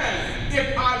 Amen.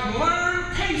 If I've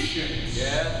learned patience,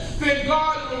 Yes. then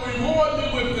God will reward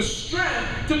me with the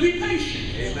strength to be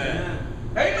patient. Amen.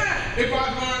 Amen. If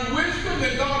I've learned wisdom,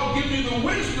 then God will give me the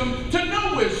wisdom to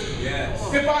know wisdom.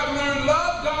 Yes. If I've learned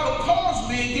love, God will cause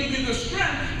me and give me the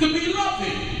strength to be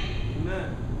loving.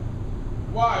 Amen.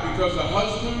 Why? Because the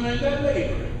husbandman that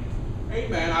labored.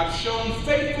 Amen. I've shown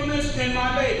faithfulness in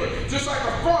my labor. Just like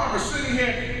a farmer sitting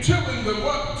here tilling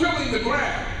the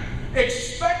ground,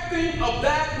 expecting of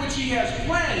that which he has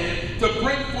planted to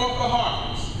bring forth the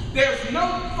harvest. There's no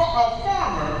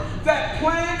farmer that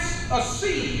plants a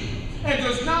seed and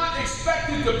does not expect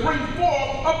it to bring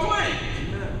forth a plant.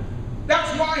 Amen.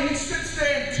 That's why he sits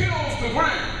there and tills the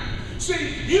ground.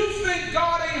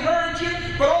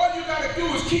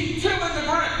 keep tilling the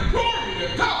ground. Glory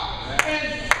to God. And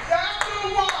after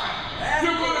a while,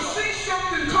 you're going to see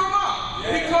something come up.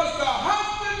 Because the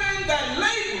husbandman that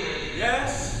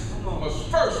labored must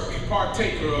first be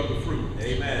partaker of the fruit.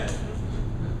 Amen.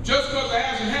 Just because it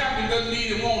hasn't happened doesn't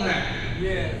mean it won't happen.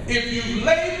 Yeah. If you've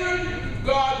labored,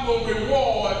 God will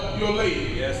reward your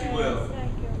labor. Yes, He will.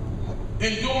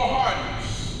 Endure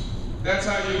hardness. That's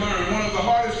how you learn. One of the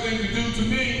hardest things to do to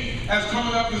me as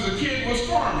coming up as a kid was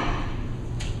farming.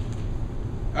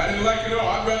 I didn't like it at all.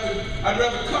 I'd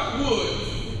rather cut wood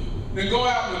than go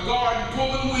out in the garden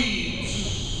pulling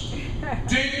weeds,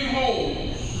 digging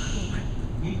holes,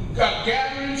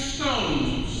 gathering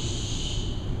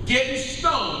stones, getting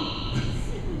stoned.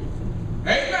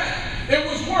 Amen. It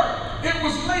was work. It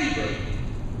was labor.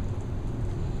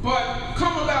 But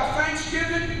come about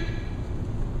Thanksgiving,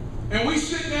 and we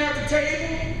sitting there at the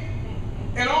table,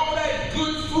 and all that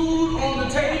good food on the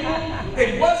table,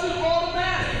 it wasn't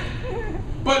automatic,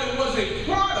 but it was a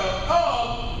product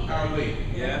of our labor.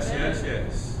 Yes, yes,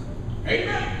 yes.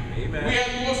 Amen. Amen. We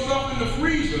had more stuff in the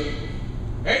freezer.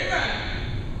 Amen.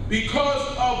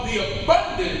 Because of the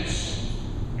abundance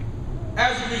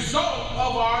as a result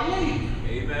of our labor.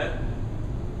 Amen.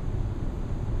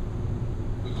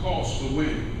 The cost to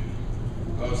win.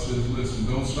 God says, listen,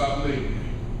 don't stop laboring.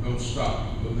 Don't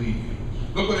stop believing.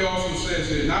 Look what it also says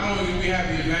here. Not only do we have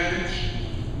the advantage,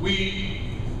 we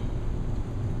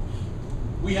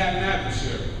have an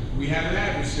adversary. We have an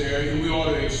adversary, and we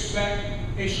ought to expect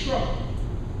a struggle.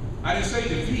 I didn't say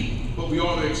defeat, but we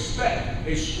ought to expect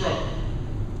a struggle.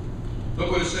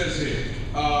 Look what it says here.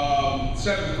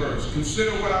 7th verse.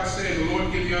 Consider what I say. The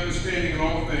Lord give you understanding in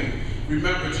all things.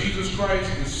 Remember, Jesus Christ,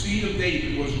 the seed of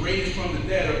David, was raised from the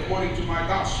dead according to my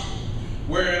gospel,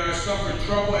 wherein I suffered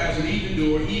trouble as an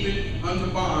evildoer, even unto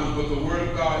bonds, but the word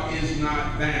of God is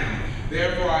not bound.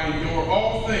 Therefore I endure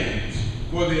all things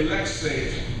for the elect's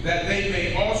sake, that they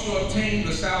may also obtain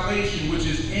the salvation which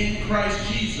is in Christ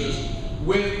Jesus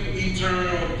with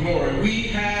eternal glory. We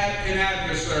have an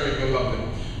adversary, beloved.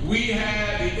 We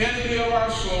have the enemy of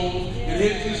our souls, and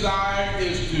his desire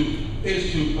is to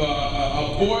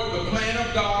abort the plan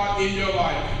of God in your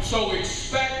life. So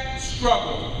expect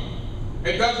struggle.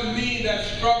 It doesn't mean that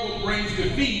struggle brings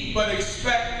defeat, but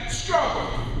expect struggle.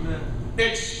 Amen.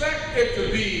 Expect it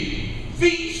to be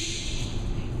feast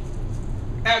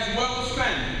as well as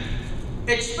famine.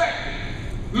 Expect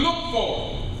it. Look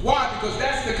for it. Why? Because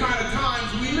that's the kind of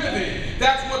times we live in.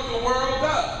 That's what the world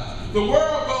does. The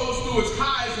world goes through its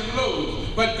highs and lows,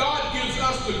 but God gives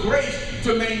us the grace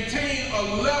to maintain a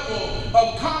level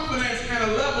of confidence and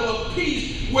a level of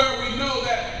peace where we know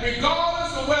that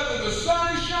regardless of whether the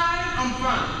sun is shining, I'm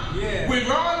fine. Yeah.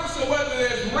 Regardless of whether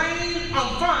there's rain,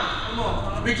 I'm fine. Come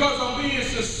on. Because I'm being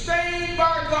sustained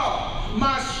by God.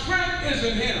 My strength is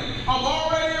in Him. I'm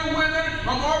already a winner.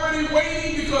 I'm already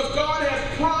waiting because God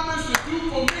has promised to do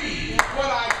for me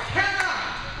what I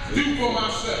cannot do for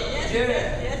myself. Yes, yes,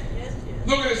 yes, yes, yes.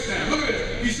 Look at this now. Look at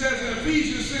this. He says in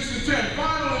Ephesians 6:10,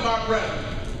 finally, my brethren,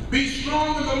 be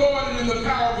strong in the Lord and in the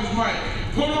power of His might.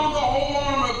 Put on the whole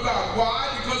armor of God.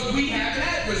 Why? Because we have an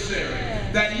adversary,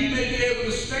 that ye may be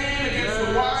able to stand against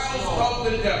the wiles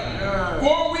of the devil.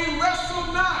 For we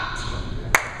wrestle not.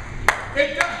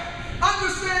 It does.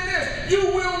 Understand this. You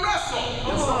will wrestle.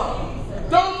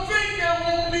 Don't think there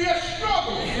won't be a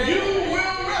struggle. You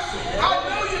will wrestle. I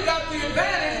know you got the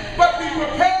advantage, but be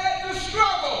prepared to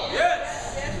struggle.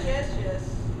 Yes. Yes, yes,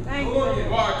 yes. Thank you.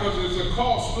 Why? Because it's a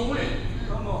cost to win.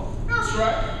 Come on. That's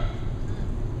right.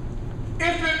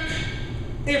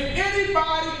 If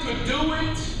anybody could do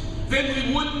it, then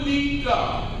we wouldn't need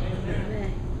God.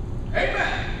 Amen.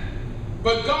 Amen.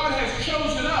 But God has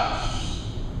chosen us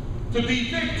to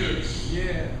be victors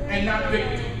and not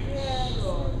victims.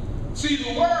 See,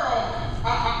 the world,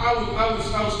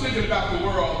 I was thinking about the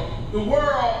world. The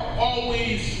world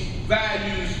always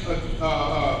values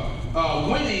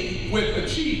winning with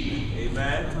achievement.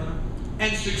 Amen.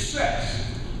 And success.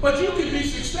 But you can be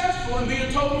successful and be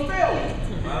a total failure.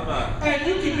 Mama. And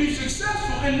you can be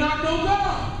successful and not know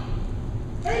God.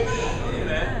 Amen.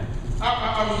 Amen.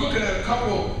 I was looking at a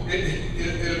couple,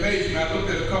 it amazed me. I looked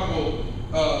at a couple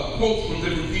quotes from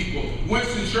different people.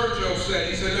 Winston Churchill said,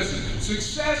 he said, listen,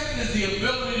 success is the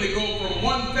ability to go from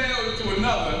one failure to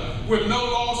another with no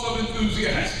loss of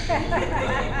enthusiasm.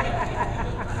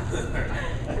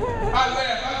 I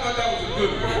laughed. I thought that was a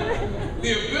good one.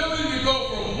 The ability to go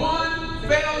from one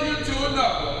failure to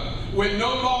another with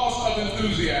no loss of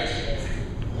enthusiasm.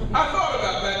 I thought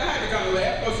about that. I had to kind of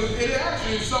laugh because it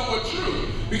actually is somewhat true.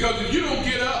 Because if you don't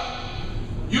get up,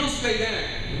 you'll stay down.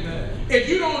 Amen. If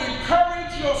you don't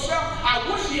encourage yourself, I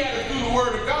wish he had to do the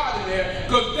word of God in there,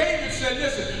 because David said,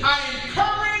 listen,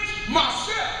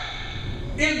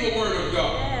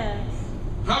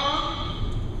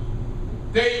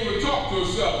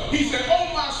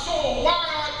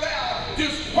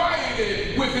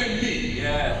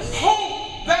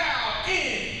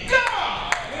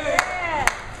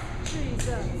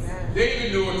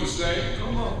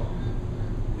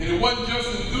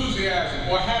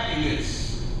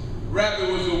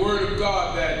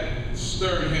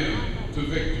 stirred him to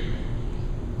victory.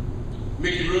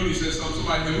 Mickey Rooney said something.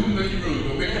 Somebody said, who's Mickey Rooney?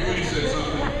 But Mickey Rooney said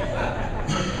something.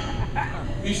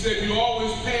 He said, you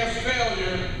always pass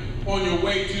failure on your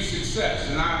way to success.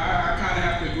 And I kind of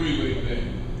have to agree with him there.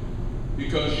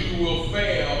 Because you will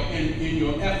fail in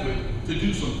your effort to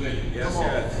do something. Yes,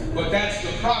 yes. But that's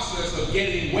the process of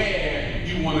getting where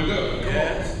you want to go.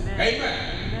 Yes.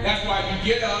 Amen. That's why you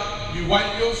get up, you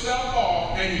wipe yourself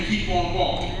off, and you keep on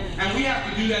walking. And we have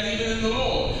to do that even in the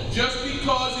Lord. Just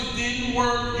because it didn't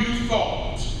work, you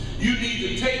thought. You need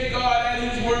to take God at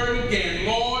His word again.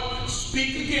 Lord,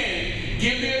 speak again.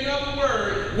 Give me another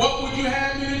word. What would you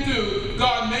have me to do?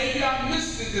 God, maybe I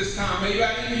missed it this time. Maybe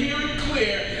I didn't hear it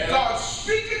clear. Yes. God,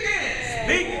 speak again.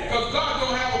 Speak. Because God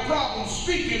don't have a problem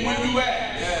speaking when you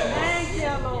ask. Yes.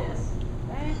 Thank you, Lord.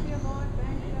 Thank you, Lord.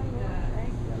 Thank you, Lord. Thank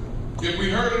you, Lord. If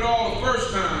we heard it all the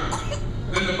first time,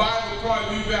 then the Bible would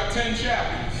probably be about 10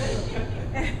 chapters.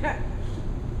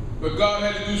 But God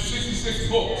had to do 66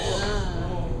 books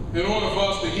in order for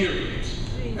us to hear it.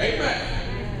 Amen.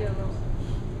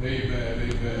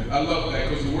 Amen, amen. I love that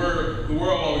because the world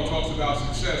always talks about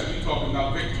success. We talking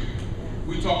about victory.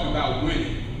 We talking about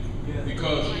winning.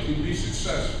 Because you can be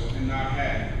successful and not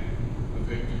have a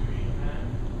victory.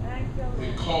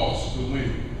 It costs to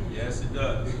win. Yes, it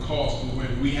does. It costs to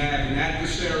win. We have an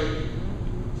adversary.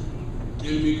 The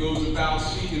enemy goes about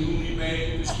seeking whom he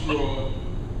may destroy.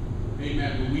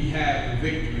 Amen. But we have the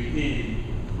victory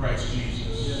in Christ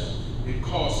Jesus. Yes. It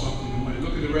costs something to win.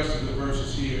 Look at the rest of the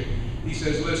verses here. He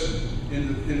says, listen, in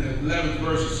the 11th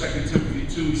verse of 2 Timothy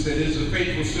 2, he said, it is a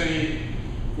faithful saying,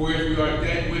 for if we are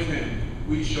dead with him,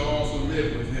 we shall also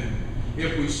live with him.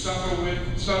 If we suffer,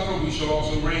 we shall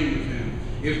also reign with him.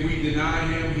 If we deny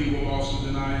him, he will also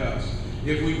deny us.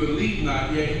 If we believe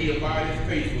not, yet he abideth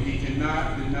faithful. He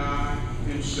cannot deny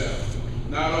himself.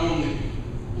 Not only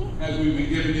has we been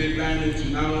given the advantage,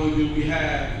 and not only do we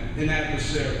have an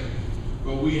adversary,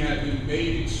 but we have been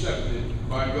made accepted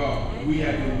by God. We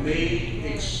have been made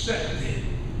accepted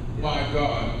by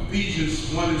God.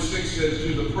 Ephesians 1 and 6 says,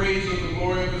 to the praise of the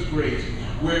glory of his grace,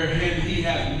 wherein he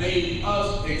hath made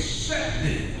us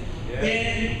accepted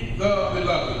in the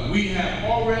beloved. We have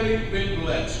already been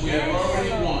blessed. We have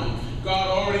already won. God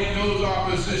already knows our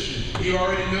position. He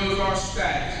already knows our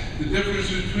status. The difference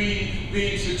between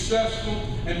being successful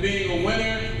and being a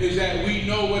winner is that we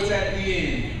know what's at the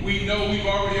end. We know we've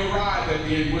already arrived at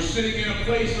the end. We're sitting in a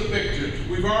place of victory.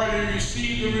 We've already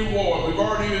received the reward. We've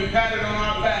already been patted on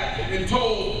our back and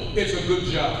told it's a good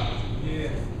job.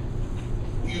 Yeah.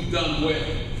 You've done well.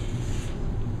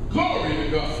 Glory to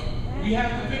God. We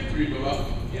have the victory,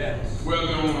 beloved. Yes.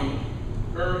 Whether on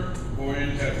earth or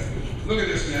in heaven. Look at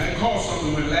this now. It calls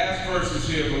something when last verse is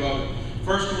here, beloved.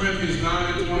 1 Corinthians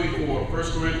 9 and 24. 1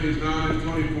 Corinthians 9 and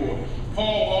 24.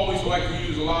 Paul always liked to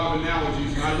use a lot of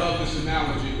analogies, and I love this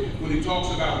analogy when he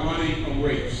talks about running a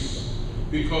race.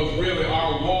 Because really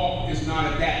our walk is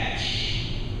not a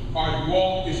dash. Our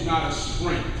walk is not a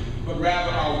sprint. But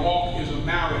rather our walk is a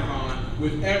marathon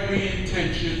with every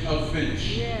intention of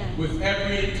finish. With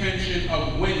every intention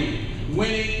of winning.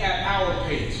 Winning at our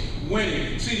pace.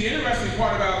 Winning. See, the interesting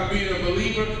part about being a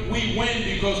believer, we win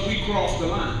because we crossed the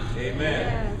line.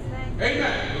 Amen.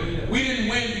 Amen. We didn't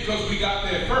win because we got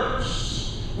there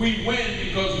first. We win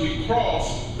because we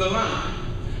crossed the line.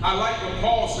 I like what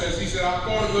Paul says. He said, I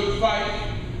fought a good fight.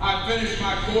 I finished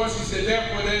my course. He said,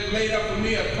 therefore there's laid up for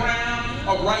me a crown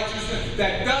of righteousness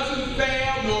that doesn't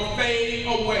fail nor fade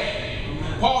away.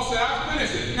 Paul said, I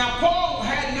finished it. Now, Paul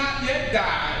had not yet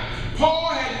died. Paul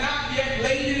had not yet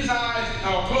laid his eyes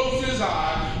or closed his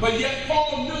eyes, but yet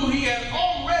Paul knew he had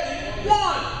already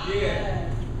won. Yeah.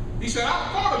 He said,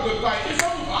 I fought a good fight. It's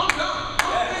over. I'm done.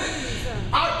 I'm finished.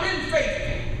 I've been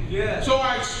faithful. Yeah. So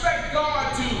I expect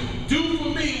God to do for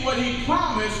me what he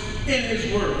promised in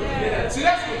his word. Yeah. See,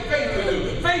 that's what faith will do.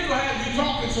 Faith will have you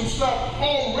talking some stuff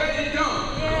already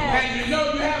done. And you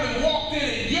know you haven't walked in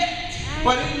it yet.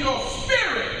 But in your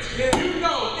spirit, you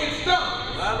know it's done.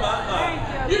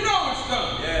 You know it's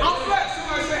done. Yeah. I'm blessed.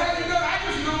 Somebody say, how you done? I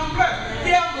just know I'm blessed.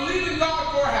 Yeah, I'm believing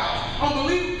God for a house. I'm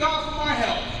believing God for my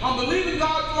health. I'm believing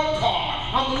God for a car.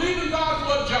 I'm believing God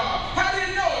for a job. How do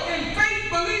you know it? In faith,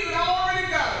 believe it. I already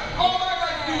got it. All I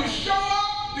got to do is show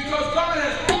up because God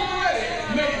has already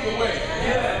made the way.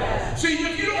 Yeah. See,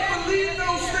 if you don't believe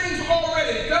those things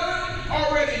already done,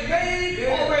 already made,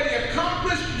 already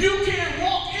accomplished, you can't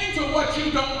walk into what you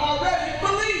don't already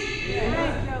believe.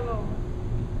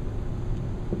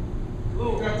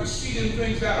 You have to see them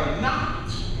things that are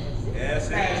not as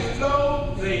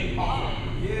though they are.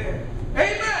 Yeah.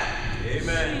 Amen.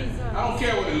 Amen. I don't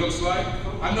care what it looks like.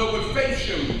 I know what faith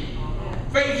showed me.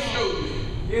 Faith showed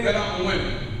me that I'm a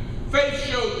winner. Faith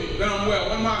showed me that I'm well.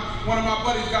 One of my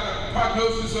buddies got a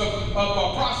prognosis of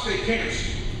prostate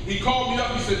cancer. He called me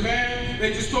up. He said, man,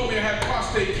 they just told me I had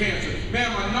prostate cancer.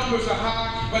 Man, my numbers are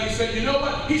high. But he said, you know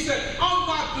what? He said, I'm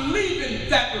not believing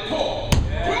that report.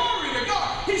 Yeah. Glory to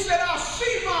God. He said, I'll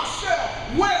see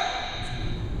myself well.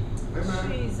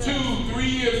 Amen.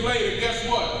 2-3 years later, guess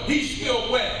what? He's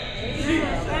still well.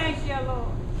 Amen. Thank you, Lord.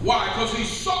 Why? Because he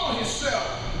saw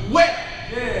himself well.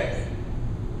 Yes.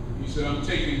 He said, I'm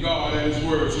taking God at his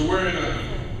word. So we're in a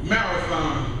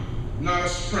marathon, not a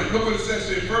sprint. Look what it says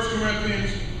in 1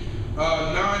 Corinthians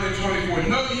 9 and 24.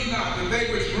 Know ye not that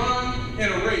they which run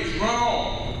in a race run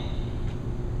all,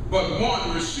 but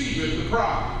one receiveth the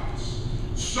prize.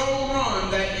 So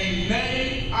run that ye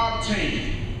may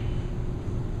obtain.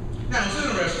 Now it's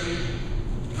interesting.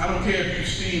 I don't care if you've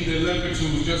seen the Olympics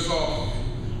who was just off,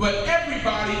 but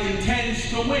everybody intends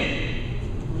to win.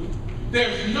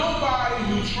 There's nobody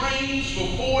who trains for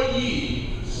 4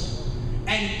 years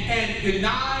and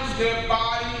denies their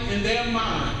body and their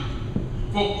mind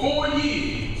for 4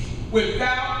 years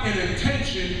without an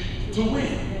intention to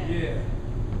win. Yeah.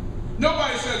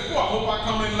 Nobody says, boy, I hope I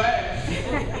come in last.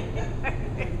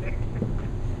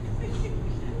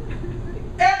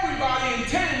 Everybody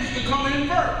intends to come in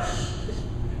first.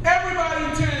 Everybody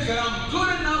intends that I'm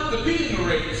good enough to be in the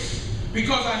race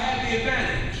because I have the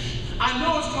advantage. I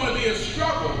know it's going to be a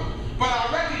struggle, but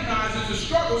I recognize it's a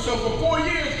struggle. So for 4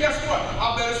 years, guess what?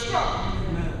 I better struggle.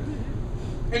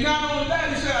 And not only that,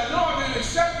 he said, I know I've been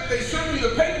accepted. They sent me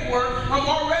the paperwork. I'm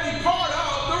already part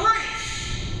of the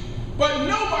race. But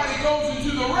nobody goes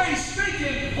into the race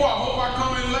thinking, well, I hope I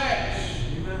come in last.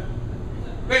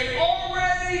 They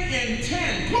already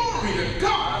intend. Glory to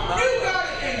God. You got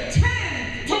to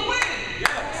intend to win.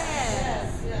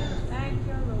 Yes. Thank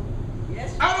you, Lord.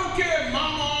 Yes. I don't care if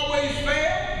mama always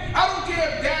fail. I don't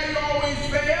care if daddy always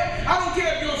fail. I don't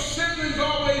care if your siblings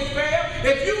always fail.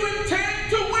 If you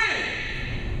intend to win,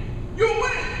 you'll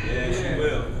win. Yes, you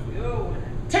will.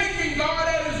 Taking God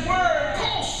at his word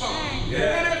costs something.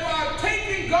 Yeah. And if I'm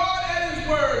taking God at his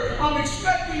word, I'm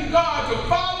expecting God to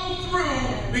follow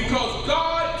through because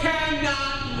God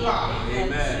cannot lie.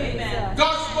 Amen.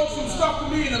 God spoke some stuff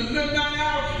to me in the midnight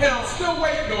hour, and I'm still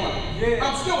waiting on it.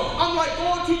 Yeah. I'm like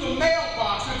going to the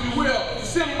mailbox, if you will,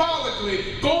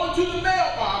 symbolically, going to the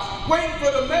mailbox, waiting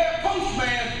for the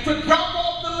postman to drop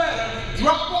off the letter,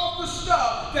 drop off the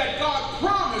stuff that God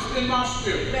promised in my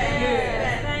spirit.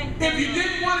 Yes. If you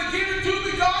didn't want to give it to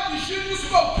me, God, you shouldn't have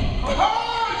spoken.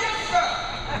 Oh, yes, sir.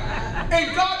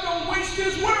 And God don't waste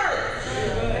his words.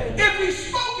 If he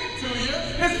spoke it to you,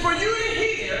 it's for you to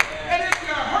hear. And if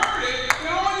you heard it,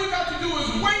 then all you got to do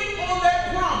is wait on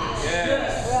that promise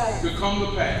Yes. to come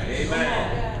to pass.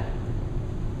 Amen.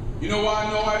 You know why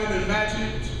I know I didn't imagine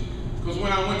it? Because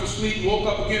when I went to sleep, woke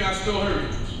up again, I still heard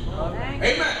it.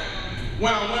 Amen.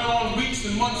 When I went on weeks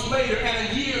and months later, and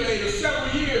a year later,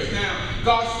 several years now,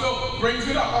 God still brings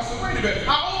it up. I said, wait a minute.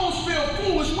 I almost feel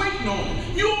foolish waiting on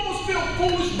it. You almost feel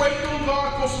foolish waiting on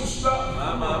God for some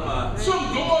stuff.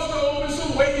 Some doors to open,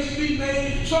 some ways to be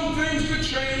made, some things to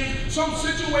change, some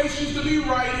situations to be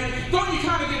righted. Don't you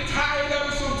kind of get tired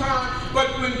of it sometimes?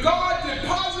 But when God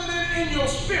deposited it in your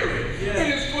spirit, it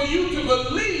is for you to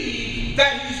believe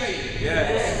that he's able.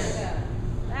 Yes.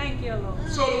 Thank you, Lord.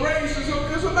 So the race is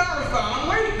a marathon. I'm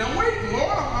waiting,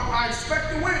 Lord. I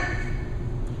expect to win.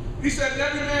 He said,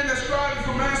 every man that strives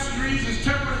for masteries is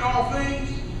temperate in all things.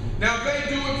 Now they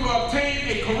do it to obtain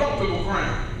a corruptible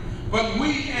crown, but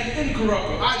we an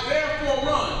incorruptible. I therefore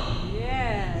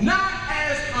run, not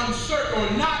as uncertain,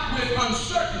 or not with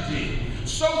uncertainty.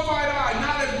 So fight I,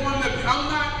 not as one that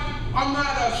I'm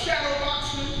not a shadow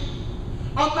boxing.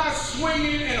 I'm not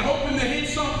swinging and hoping to hit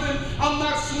something. I'm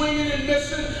not swinging and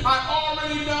missing. I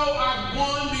already know I've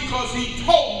won because he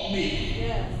told me.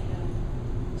 Yes.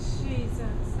 Jesus,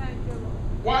 thank you,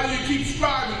 Lord. Why do you keep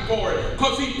striving for it?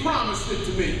 Because he promised it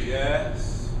to me.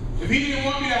 Yes. If he didn't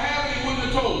want me to have it, he wouldn't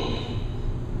have told me.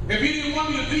 If he didn't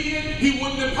want me to be in, he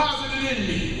wouldn't have deposited it in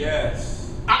me.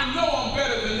 Yes. I know I'm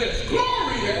better than this.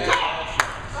 Glory to God.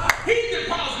 He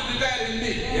deposited that in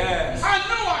me. Yes. I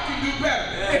know I can do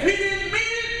better. Yes. If he didn't mean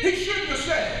it, he shouldn't have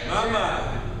said it.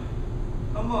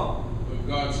 Come on. But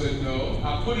God said, no,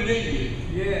 I put it in you.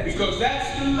 Yes. Because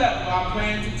that's the level I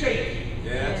plan to take you.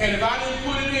 Yes. And if I didn't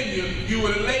put it in you, you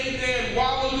would have laid there and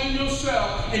wallowed in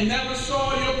yourself and never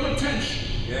saw your potential.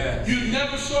 Yes. You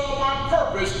never saw my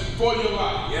purpose for your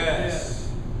life.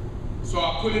 Yes. So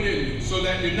I put it in you so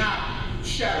that you're not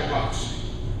shadowboxing.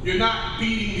 You're not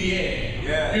beating the air.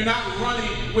 Yes. You're not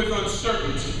running with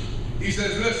uncertainty. He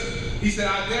says, listen, he said,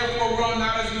 I therefore run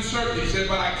not as uncertainty. He said,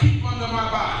 but I keep under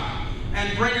my body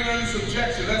and bring it under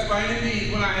subjection. That's by any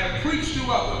means when I have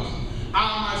others,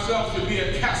 I myself should be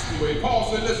a castaway.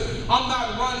 Paul said, listen, I'm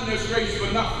not running this race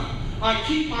for nothing. I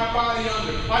keep my body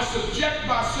under. I subject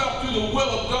myself to the will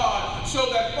of God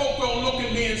so that folk don't look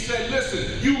at me and say,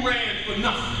 listen, you ran for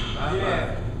nothing.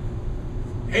 Yeah.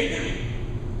 Amen.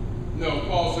 No,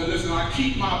 Paul said, listen, I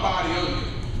keep my body under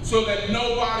so that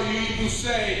nobody will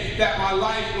say that my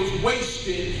life was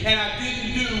wasted and I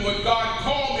didn't do what God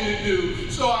called me to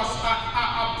do. So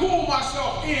I pull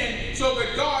myself in so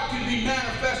that God can be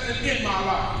manifested in my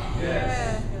life.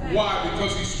 Yes. Why?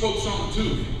 Because he spoke something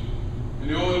to me. And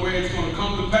the only way it's going to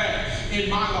come to pass in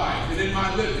my life and in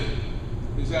my living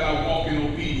is that I walk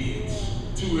in obedience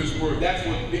to his word. That's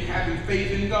what having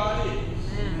faith in God is.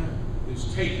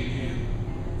 It's taking him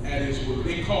at his word.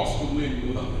 It costs to win,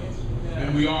 beloved.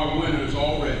 And we are winners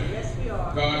already. Yes, we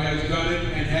are. God has done it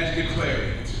and has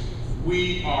declared it.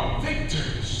 We are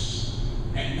victors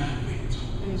and not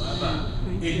victims.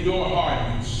 Endure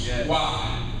hardness. Yes.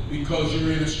 Why? Because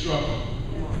you're in a struggle.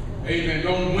 Amen.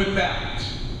 Don't wimp out.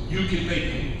 You can make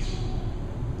it.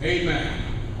 Amen.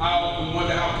 I often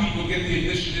wonder how people get the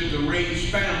initiative to raise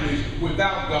families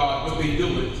without God, but they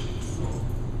do it.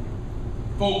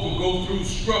 Folk will go through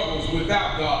struggles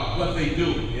without God, but they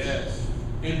do it. Yes.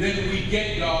 And then we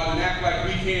get God and act like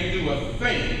we can't do a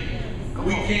thing.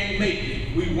 We can't make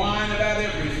it. We whine about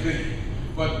everything.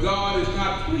 But God is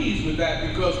not pleased with that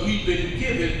because we've been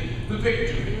given the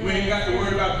victory. We ain't got to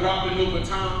worry about dropping no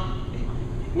baton.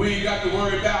 We ain't got to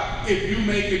worry about if you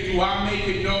make it, do I make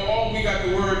it? No, all we got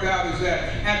to worry about is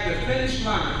that at the finish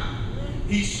line,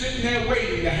 he's sitting there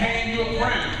waiting to hand you a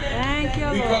crown. Thank you,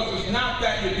 Lord. Because it's not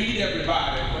that you beat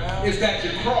everybody, it's that you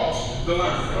cross the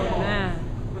line. Amen.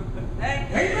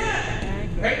 Amen.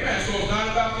 Amen. So it's not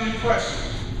about the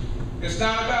impression. It's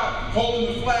not about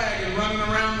holding the flag and running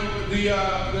around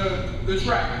the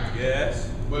track. Yes.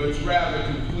 But it's rather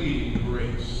completing the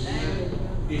race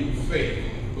in faith,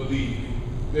 believing.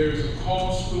 There is a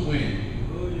cost to win.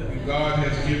 And God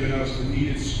has given us the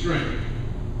needed strength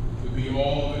to be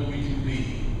all that we can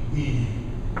be in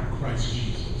Christ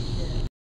Jesus.